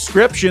your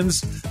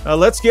subscriptions.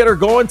 Let's get her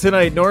going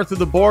tonight, north of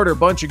the border.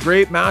 Bunch of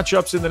great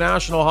matchups in the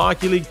National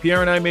Hockey League.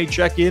 Pierre and I may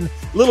check in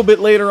a little bit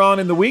later on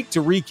in the week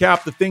to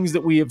recap the things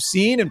that we have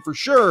seen, and for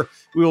sure,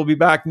 we will be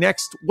back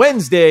next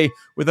Wednesday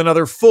with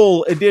another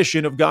full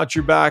edition of Got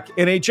Your Back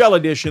NHL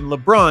edition,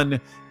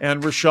 LeBrun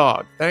and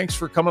Rashad. Thanks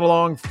for coming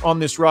along on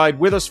this ride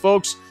with us,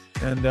 folks,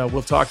 and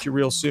we'll talk to you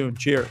real soon.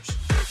 Cheers.